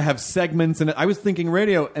it's got to have segments. And I was thinking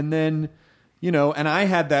radio. And then, and I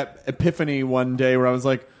had that epiphany one day where I was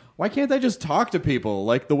like, why can't I just talk to people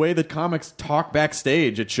like the way that comics talk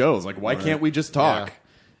backstage at shows? Like, why can't we just talk? Yeah.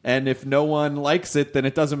 And if no one likes it, then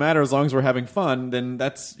it doesn't matter as long as we're having fun. Then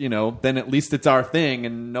that's, then at least it's our thing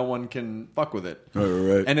and no one can fuck with it.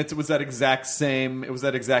 Right. And it was that exact same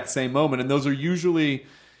moment. And those are usually,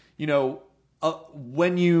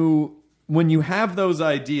 when you have those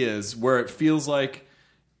ideas where it feels like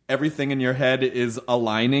everything in your head is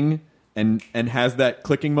aligning and has that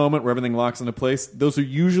clicking moment where everything locks into place, those are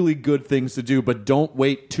usually good things to do, but don't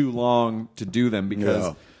wait too long to do them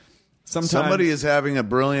because sometimes somebody is having a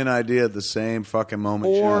brilliant idea at the same fucking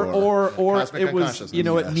moment or it was,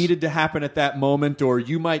 it needed to happen at that moment, or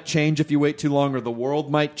you might change if you wait too long, or the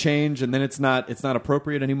world might change and then it's not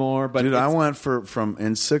appropriate anymore. But dude, I went from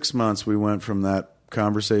in 6 months, we went from that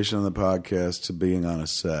conversation on the podcast to being on a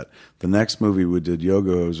set. The next movie we did,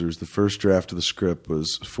 Yoga Hosers, the first draft of the script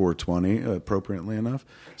was 4/20, appropriately enough.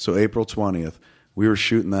 So April 20th. We were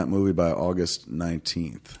shooting that movie by August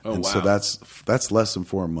 19th. Oh, and wow. so that's less than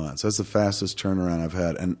 4 months. That's the fastest turnaround I've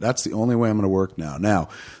had. And that's the only way I'm going to work now. Now,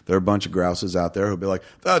 there are a bunch of grouses out there who'll be like,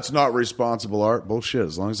 that's not responsible art. Bullshit.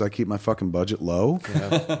 As long as I keep my fucking budget low,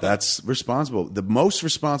 that's responsible. The most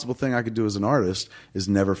responsible thing I could do as an artist is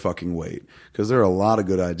never fucking wait. Because there are a lot of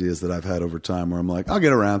good ideas that I've had over time where I'm like, I'll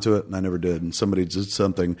get around to it, and I never did. And somebody did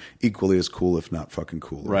something equally as cool, if not fucking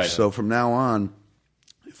cooler. Right. So from now on,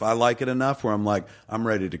 if I like it enough where I'm like, I'm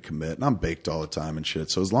ready to commit, and I'm baked all the time and shit.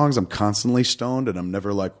 So as long as I'm constantly stoned and I'm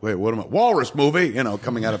never like, wait, what am I? Walrus movie,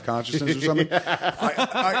 coming out of consciousness or something.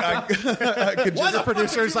 I could just. The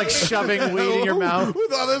producer's like shoving weed in your mouth. Who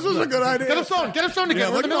thought this was a good idea? Get him stoned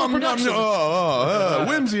again. We're in the middle of production.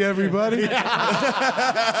 Whimsy, everybody.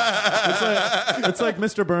 it's like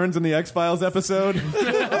Mr. Burns in the X-Files episode.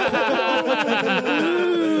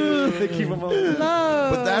 They keep him alive.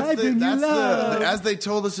 But that's as they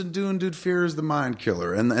told us in Dune, dude, fear is the mind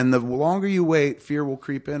killer. And the longer you wait, fear will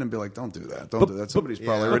creep in and be like, don't do that. Don't do that. Somebody's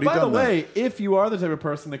probably already done that. By the way, if you are the type of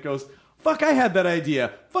person that goes, fuck, I had that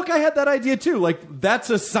idea. Fuck, I had that idea too. Like, that's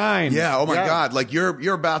a sign. Yeah, oh my God. Like,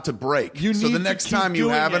 you're about to break. So the next time you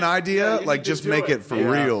have an idea, like, just make it for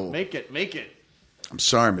real. Make it. I'm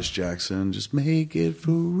sorry, Miss Jackson. Just make it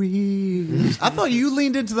for real. I thought you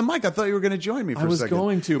leaned into the mic. I thought you were going to join me for a second. I was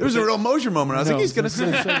going to. There was a real Mosier moment. I was like, he's going to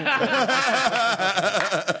sing.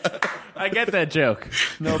 I get that joke.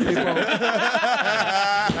 No, people.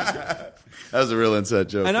 That was a real inside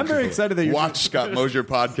joke. And I'm very excited that you watch Scott Mosier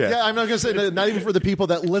podcast. Yeah, I'm not going to say that, not even for the people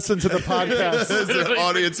that listen to the podcast. There's an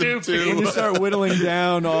audience of two. When you start whittling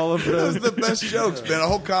down all of those. Those are the best jokes, man. A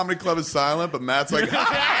whole comedy club is silent, but Matt's like,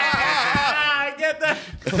 I get that.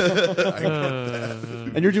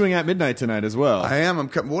 And you're doing At Midnight tonight as well. I am.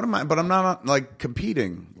 What am I? But I'm not like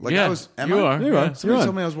competing. Like yeah, I was. You are. Somebody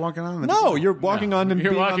told me I was walking on. No, you're walking on and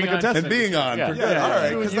being on the contestant. And being on. Yeah. All right.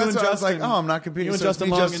 Because that's what I was like, oh, I'm not competing. You and So Justin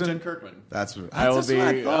me, Long Justin, and Jen Kirkman. That's what I'll I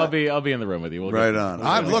be in the room with you. We'll right on.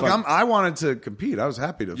 I wanted to compete. I was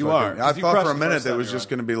happy to. You are. I thought for a minute that it was just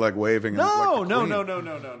going to be like waving. No.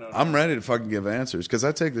 I'm ready to fucking give answers because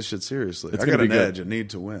I take this shit seriously. I got an edge. I need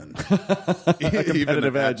to win.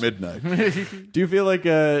 Even at midnight. Do you feel like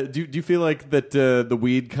do you feel like that the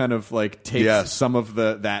weed kind of like takes some of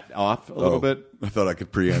that off a little bit? I thought I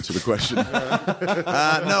could pre-answer the question.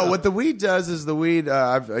 No, what the weed does is because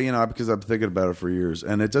I've been thinking about it for years,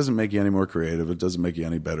 and it doesn't make you any more creative. It doesn't make you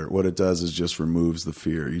any better. What it does is just removes the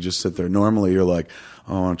fear. You just sit there. Normally, you're like,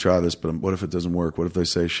 oh, I want to try this, but what if it doesn't work? What if they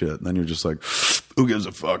say shit? And then you're just like, who gives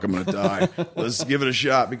a fuck? I'm going to die. Let's give it a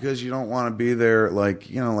shot, because you don't want to be there like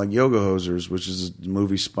Yoga Hosers, which is a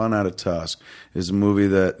movie spun out of Tusk, is a movie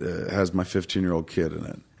that has my 15-year-old kid in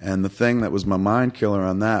it. And the thing that was my mind killer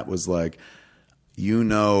on that was like, you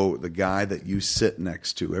know, the guy that you sit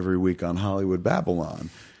next to every week on Hollywood Babylon,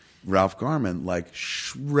 Ralph Garman, like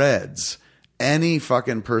shreds any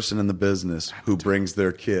fucking person in the business who brings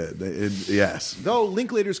their kid. Yes. Though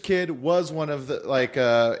Linklater's kid was one of the, like,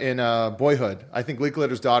 in Boyhood. I think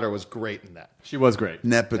Linklater's daughter was great in that. She was great.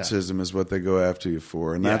 Nepotism is what they go after you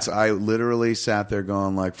for. And that's, I literally sat there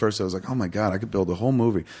going like, first I was like, oh my God, I could build a whole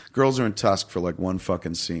movie. Girls Are in Tusk for like one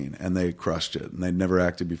fucking scene, and they crushed it. And they'd never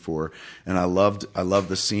acted before. And I loved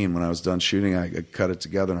the scene. When I was done shooting, I cut it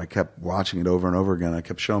together and I kept watching it over and over again. I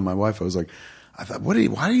kept showing my wife, I was like, I thought, why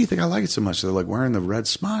do you think I like it so much? They're like wearing the red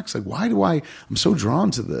smocks. Like, I'm so drawn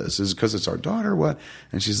to this? Is it because it's our daughter? What?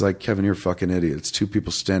 And she's like, Kevin, you're a fucking idiot. It's two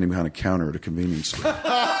people standing behind a counter at a convenience store. And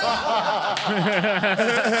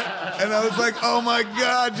I was like, oh my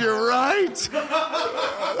God, you're right.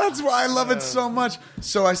 That's why I love it so much.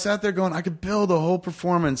 So I sat there going, I could build a whole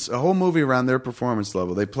performance, a whole movie around their performance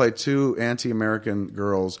level. They play two anti-American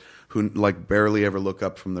girls who like barely ever look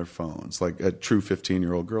up from their phones, like true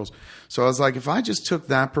 15-year-old girls. So I was like, if I just took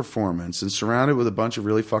that performance and surrounded it with a bunch of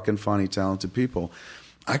really fucking funny, talented people,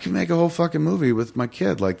 I can make a whole fucking movie with my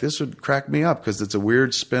kid. Like, this would crack me up because it's a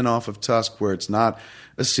weird spin-off of Tusk where it's not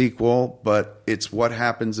a sequel, but it's what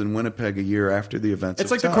happens in Winnipeg a year after the events It's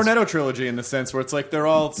of like the Tusk. Cornetto trilogy in the sense where it's like they're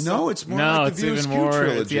all... No, it's more like the View Askew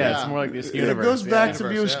trilogy. It's more like the Askew universe. It goes back to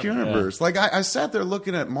View Askew universe. Like, I sat there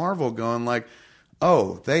looking at Marvel going like,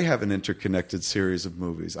 oh, they have an interconnected series of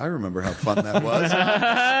movies. I remember how fun that was.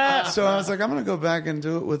 So I was like, I'm going to go back and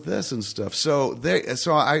do it with this and stuff. So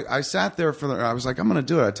I sat there I was like, I'm going to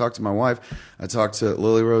do it. I talked to my wife. I talked to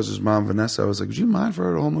Lily Rose's mom, Vanessa. I was like, would you mind if I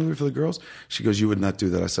wrote a whole movie for the girls? She goes, you would not do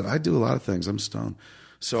that. I said, I do a lot of things. I'm stoned.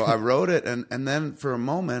 So I wrote it, and then for a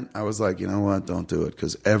moment, I was like, you know what? Don't do it,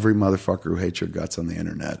 because every motherfucker who hates your guts on the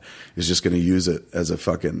internet is just going to use it as a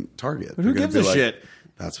fucking target. But who gives a shit?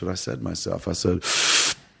 That's what I said to myself. I said,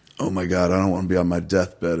 oh my God, I don't want to be on my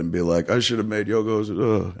deathbed and be like, I should have made Yoga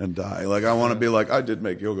Hosers and die. Like, I want to be like, I did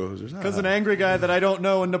make Yoga Hosers. Because an angry guy that I don't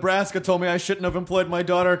know in Nebraska told me I shouldn't have employed my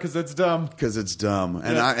daughter because it's dumb. Because it's dumb.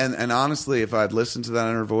 And and honestly, if I'd listened to that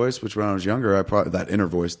inner voice, which when I was younger, that inner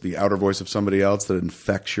voice, the outer voice of somebody else that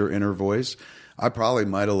infects your inner voice, I probably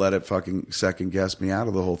might have let it fucking second guess me out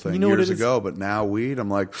of the whole thing years ago. But now weed, I'm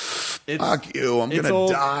like, fuck you. I'm going to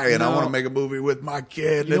die, and I want to make a movie with my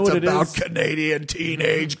kid. It's about Canadian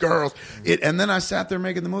teenage girls. And then I sat there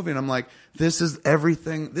making the movie, and I'm like, this is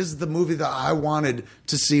everything. This is the movie that I wanted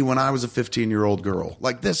to see when I was a 15-year-old girl.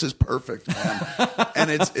 Like, this is perfect, man. And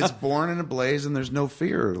it's born in a blaze, and there's no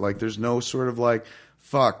fear. Like, there's no sort of like,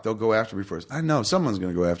 fuck, they'll go after me first. I know someone's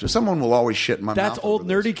going to go after. Someone will always shit in my mouth. That's old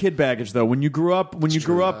nerdy kid baggage, though. When you grew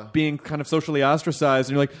up being kind of socially ostracized,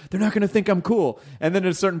 and you're like, they're not going to think I'm cool. And then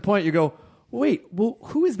at a certain point, you go, wait, well,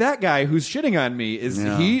 who is that guy who's shitting on me? Is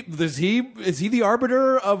he the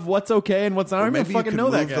arbiter of what's okay and what's not? I don't even fucking know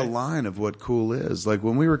that guy. The line of what cool is. Like,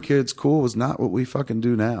 when we were kids, cool was not what we fucking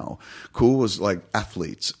do now. Cool was like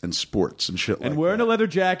athletes and sports and shit like that. And wearing a leather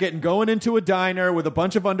jacket and going into a diner with a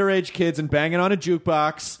bunch of underage kids and banging on a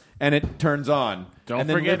jukebox, and it turns on. Don't and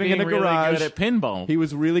then forget living being in a garage. really good at pinball. He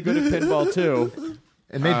was really good at pinball, too.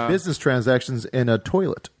 And made business transactions in a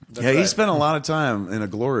toilet. He spent a lot of time in a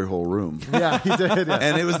glory hole room. Yeah, he did. Yeah.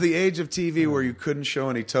 And it was the age of TV where you couldn't show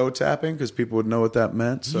any toe tapping because people would know what that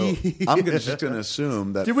meant. So I'm just going to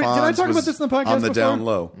assume that did I talk about this in the podcast on the before? down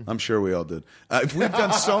low. I'm sure we all did. We've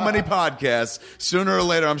done so many podcasts. Sooner or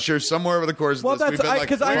later, I'm sure somewhere over the course of this, we've been like,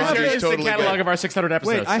 because I have the totally catalog of our 600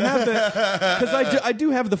 episodes. Wait, I have the because I do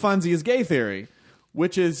have the Fonzie is gay theory,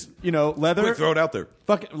 which is leather. Quick, throw it out there.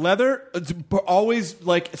 Fuck leather. It's always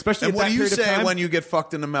like, especially. And at what that do you period of say time, when you get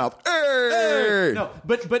fucked in the mouth? Hey! No,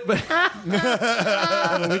 but well, we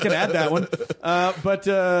can add that one. But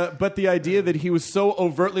the idea that he was so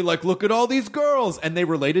overtly like, look at all these girls, and they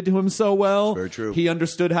related to him so well. Very true. He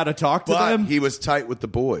understood how to talk to But them. he was tight with the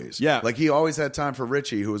boys. Yeah. Like, he always had time for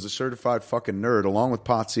Richie, who was a certified fucking nerd, along with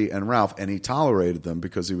Potsy and Ralph, and he tolerated them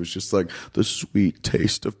because he was just like, the sweet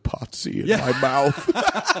taste of Potsy in my mouth.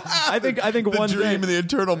 I think the one dream and the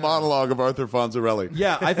internal monologue of Arthur Fonzarelli.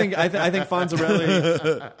 Yeah, I think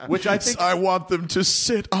Fonzarelli, which I think I want them to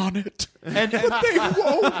sit on it, but they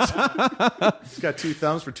won't. He's got two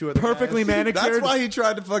thumbs for two other perfectly guys. manicured. That's why he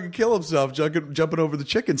tried to fucking kill himself, jumping over the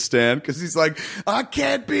chicken stand, because he's like, I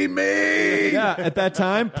can't be me. Yeah, at that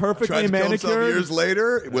time, perfectly Tried to kill manicured. himself years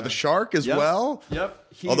later with a shark as well. Yep.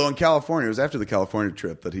 Although in California, it was after the California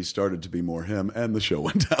trip that he started to be more him, and the show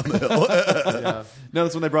went down the hill. No,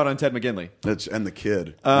 that's when they brought on Ted McGinley. And the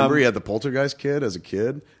kid. Remember, he had the Poltergeist kid as a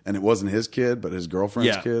kid, and it wasn't his kid, but his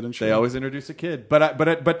girlfriend's kid. And shit. They always introduce a kid.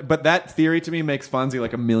 But that theory to me makes Fonzie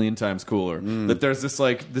like a million times cooler. That there's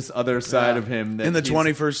this other side of him that in the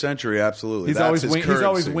 21st century, absolutely. He's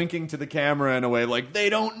always winking to the camera in a way like they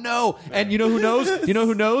don't know. And you know who knows? You know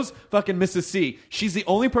who knows? Fucking Mrs. C. She's the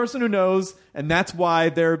only person who knows, and that's why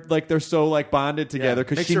they're so like bonded together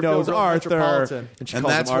because she knows Arthur. And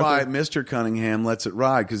that's why Mr. Cunningham lets it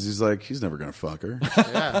ride because he's like, he's never gonna fuck her.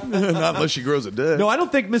 Not unless she grows a dick. No, I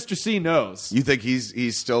don't think Mr. C knows. You think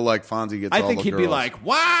he's still like Fonzie gets? I think he'd be like,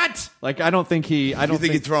 what? Like I don't think he. I don't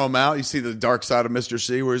think he'd throw him out. You see the dark side of Mr.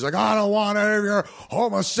 C where he's like, I don't want any of your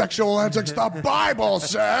homosexual antics. The Bible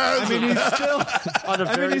says. I mean, he's still on a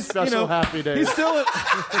very special happy day. He's still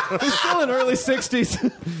in early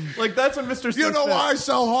 60s. Like that's when Mr. C. You know why I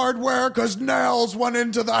sell hardware? Because nails went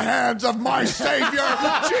into the hands of my Savior,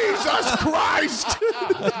 Jesus Christ.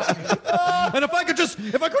 And if I could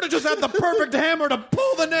have just had the perfect hammer to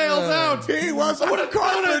pull the nails out, he was a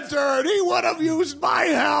carpenter, and he would have used my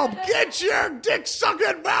help. Get your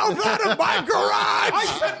dick-sucking mouth out of my garage. I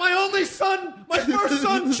sent my only son, my first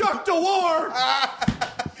son, Chuck, to war.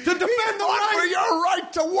 To defend the right. For your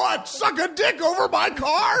right to what? Suck a dick over my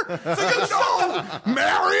car?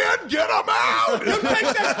 Marion, get him out! You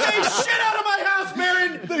take that gay shit out of my house,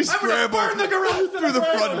 Marion! They scramble burn the garage through the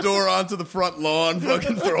front door onto the front lawn,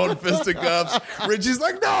 fucking throwing fisticuffs. Richie's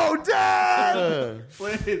like, no, Dad!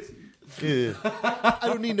 Please. Yeah. I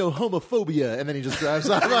don't need no homophobia. And then he just drives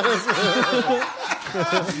off.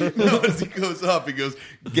 No, as he goes up, he goes,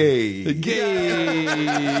 gay. Gay.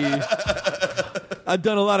 I've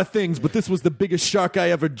done a lot of things, but this was the biggest shark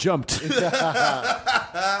I ever jumped.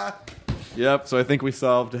 Yep, so I think we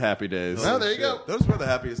solved Happy Days. Well, there you go. Those were the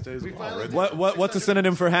happiest days of all. What's a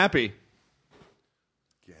synonym for happy?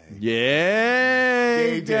 Gay.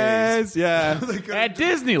 Yay, Gay guys. days. Yeah. At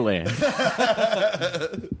Disneyland.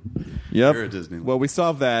 Yep. You're at Disneyland. Well, we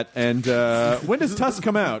solved that. And when does Tusk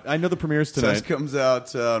come out? I know the premiere's tonight. Tusk comes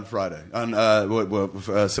out on Friday, on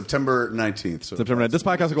September 19th. So September 9th. This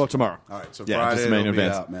podcast will go up tomorrow. All right, so Yeah, Friday just main it'll be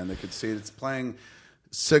events. out, man. They could see it. It's playing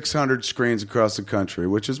 600 screens across the country,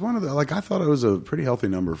 which is one of the, like, I thought it was a pretty healthy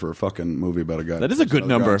number for a fucking movie about a guy. That is a good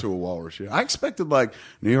number. To a walrus. Yeah. I expected like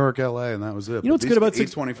New York, LA, and that was it. You know what's good about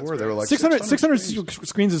A24? They were like 600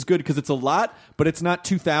 screens is good because it's a lot, but it's not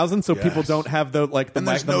 2,000, so people don't have the and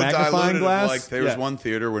there's no magnifying diluted, glass. Like there was one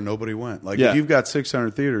theater where nobody went. Like Yeah. if you've got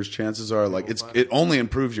 600 theaters, chances are like it only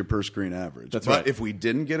improves your per screen average. That's but right. if we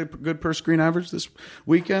didn't get a good per screen average this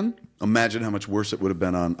weekend, imagine how much worse it would have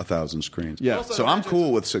been on 1,000 screens. Yeah. Also, So I'm cool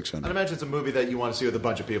with 600. I'd imagine it's a movie that you want to see with a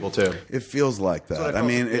bunch of people too. It feels like that. what I I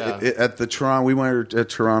mean, felt, at the Toronto, we went at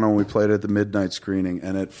Toronto and we played at the midnight screening,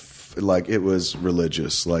 and it was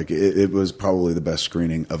religious. Like it was probably the best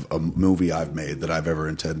screening of a movie I've made that I've ever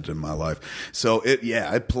intended in my life. So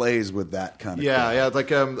it plays with that kind of crowd. Yeah.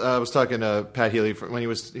 Like I was talking to Pat Healy when I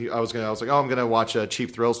was like, oh, I'm gonna watch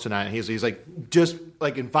Cheap Thrills tonight. And he's like, just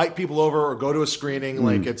like invite people over or go to a screening.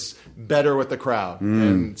 Like it's better with the crowd.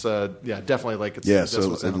 And it's definitely like it's So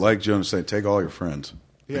like Jonas said, take all your friends.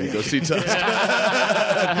 Yeah, go see Tusk.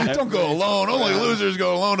 Don't go alone. Only losers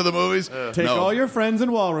go alone to the movies. Take all your friends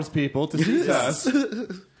and walrus people to see Tusk as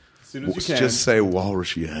soon as you can. Just say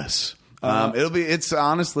walrus yes. It's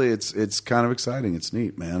honestly, it's kind of exciting. It's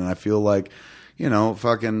neat, man. And I feel like, I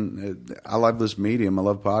love this medium. I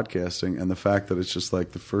love podcasting. And the fact that it's just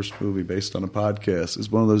like the first movie based on a podcast is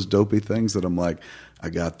one of those dopey things that I'm like, I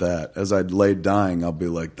got that. As I lay dying, I'll be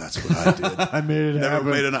like, that's what I did. I made it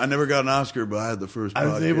happen. I never got an Oscar, but I had the first podcast. I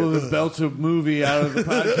was able to belch a movie out of the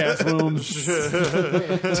podcast rooms.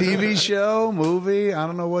 TV show, movie, I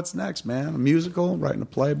don't know what's next, man. A musical, writing a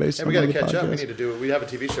play based on we got to another catch up. podcast. We need to do. We have a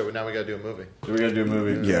TV show, but now we got to do a movie. So we got to do a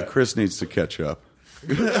movie. Yeah, Chris needs to catch up.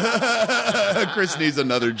 Chris needs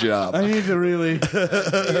another job. I need to really.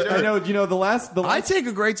 I know. The last. I take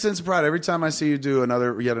a great sense of pride every time I see you do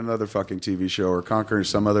yet another fucking TV show or conquer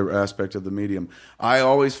some other aspect of the medium. I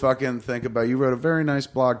always fucking think about. You wrote a very nice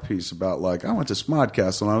blog piece about like I went to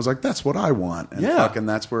Smodcastle and I was like, that's what I want. And fucking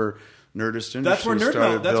that's where Nerdist Industries That's where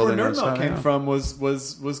started building. Nerd Melt came from. Was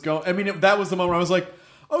going. I mean, that was the moment where I was like,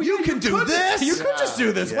 oh, you can do this. You could just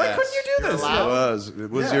do this. Why couldn't you do this? It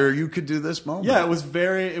was your you could do this moment. Yeah, it was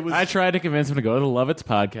very. It was. I tried to convince him to go to Lovett's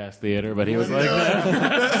podcast theater, but he was like, it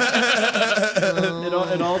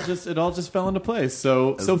it all just fell into place.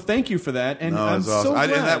 So thank you for that. And I'm it's awesome. so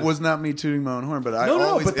glad. And that was not me tooting my own horn, but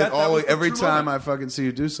every time I fucking see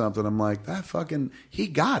you do something, I'm like, he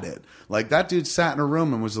got it. Like that dude sat in a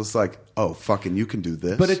room and was just like, oh, fucking, you can do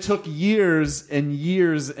this. But it took years and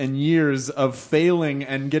years and years of failing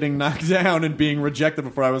and getting knocked down and being rejected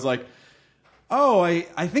before I was like, oh,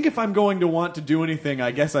 I think if I'm going to want to do anything,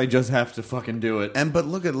 I guess I just have to fucking do it. But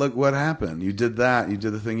look what happened. You did that. You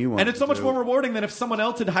did the thing you wanted. And it's so much more rewarding than if someone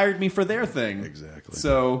else had hired me for their thing. Exactly.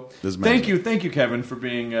 So thank you, Kevin, for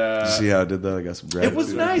being. Did you see how I did that? I got some gratitude. It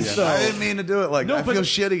was nice, though. I didn't mean to do it. I feel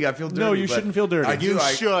shitty. I feel dirty. No, you shouldn't feel dirty.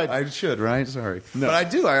 I should, right? Sorry. No. But I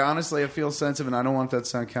do. I honestly, I feel sensitive, and I don't want that to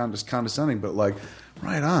sound condescending, but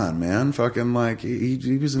right on, man. Fucking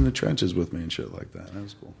he was in the trenches with me and shit like that. That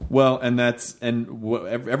was cool. Well, and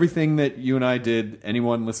everything that you and I did,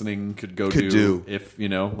 anyone listening could do if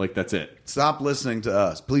that's it. Stop listening to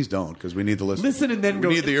us, please don't, because we need to listen. Listen and then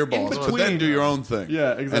we need the earballs, but then do your own thing.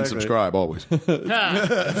 Yeah, exactly. And subscribe always. subscribe.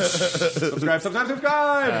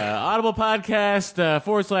 Audible podcast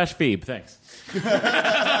 /Phoebe. Thanks.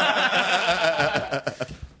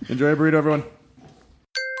 Enjoy a burrito, everyone.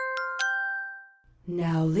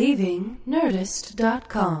 Now leaving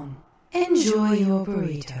Nerdist.com. Enjoy your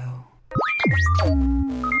burrito.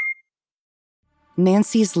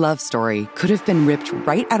 Nancy's love story could have been ripped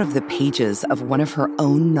right out of the pages of one of her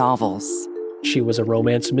own novels. She was a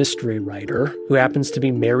romance mystery writer who happens to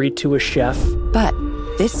be married to a chef. But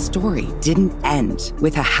this story didn't end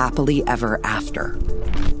with a happily ever after.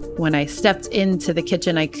 When I stepped into the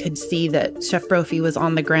kitchen, I could see that Chef Brophy was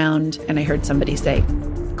on the ground, and I heard somebody say,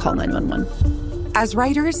 "Call 911." As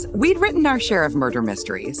writers, we'd written our share of murder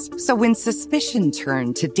mysteries. So when suspicion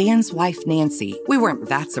turned to Dan's wife, Nancy, we weren't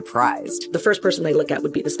that surprised. The first person they look at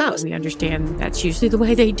would be the spouse. We understand that's usually the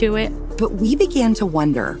way they do it. But we began to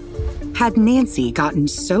wonder, had Nancy gotten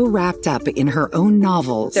so wrapped up in her own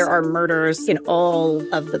novels... There are murders in all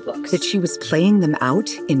of the books. ...that she was playing them out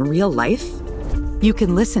in real life? You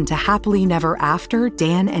can listen to Happily Never After,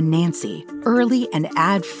 Dan and Nancy, early and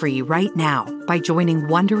ad-free right now by joining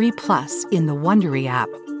Wondery Plus in the Wondery app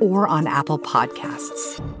or on Apple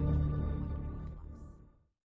Podcasts.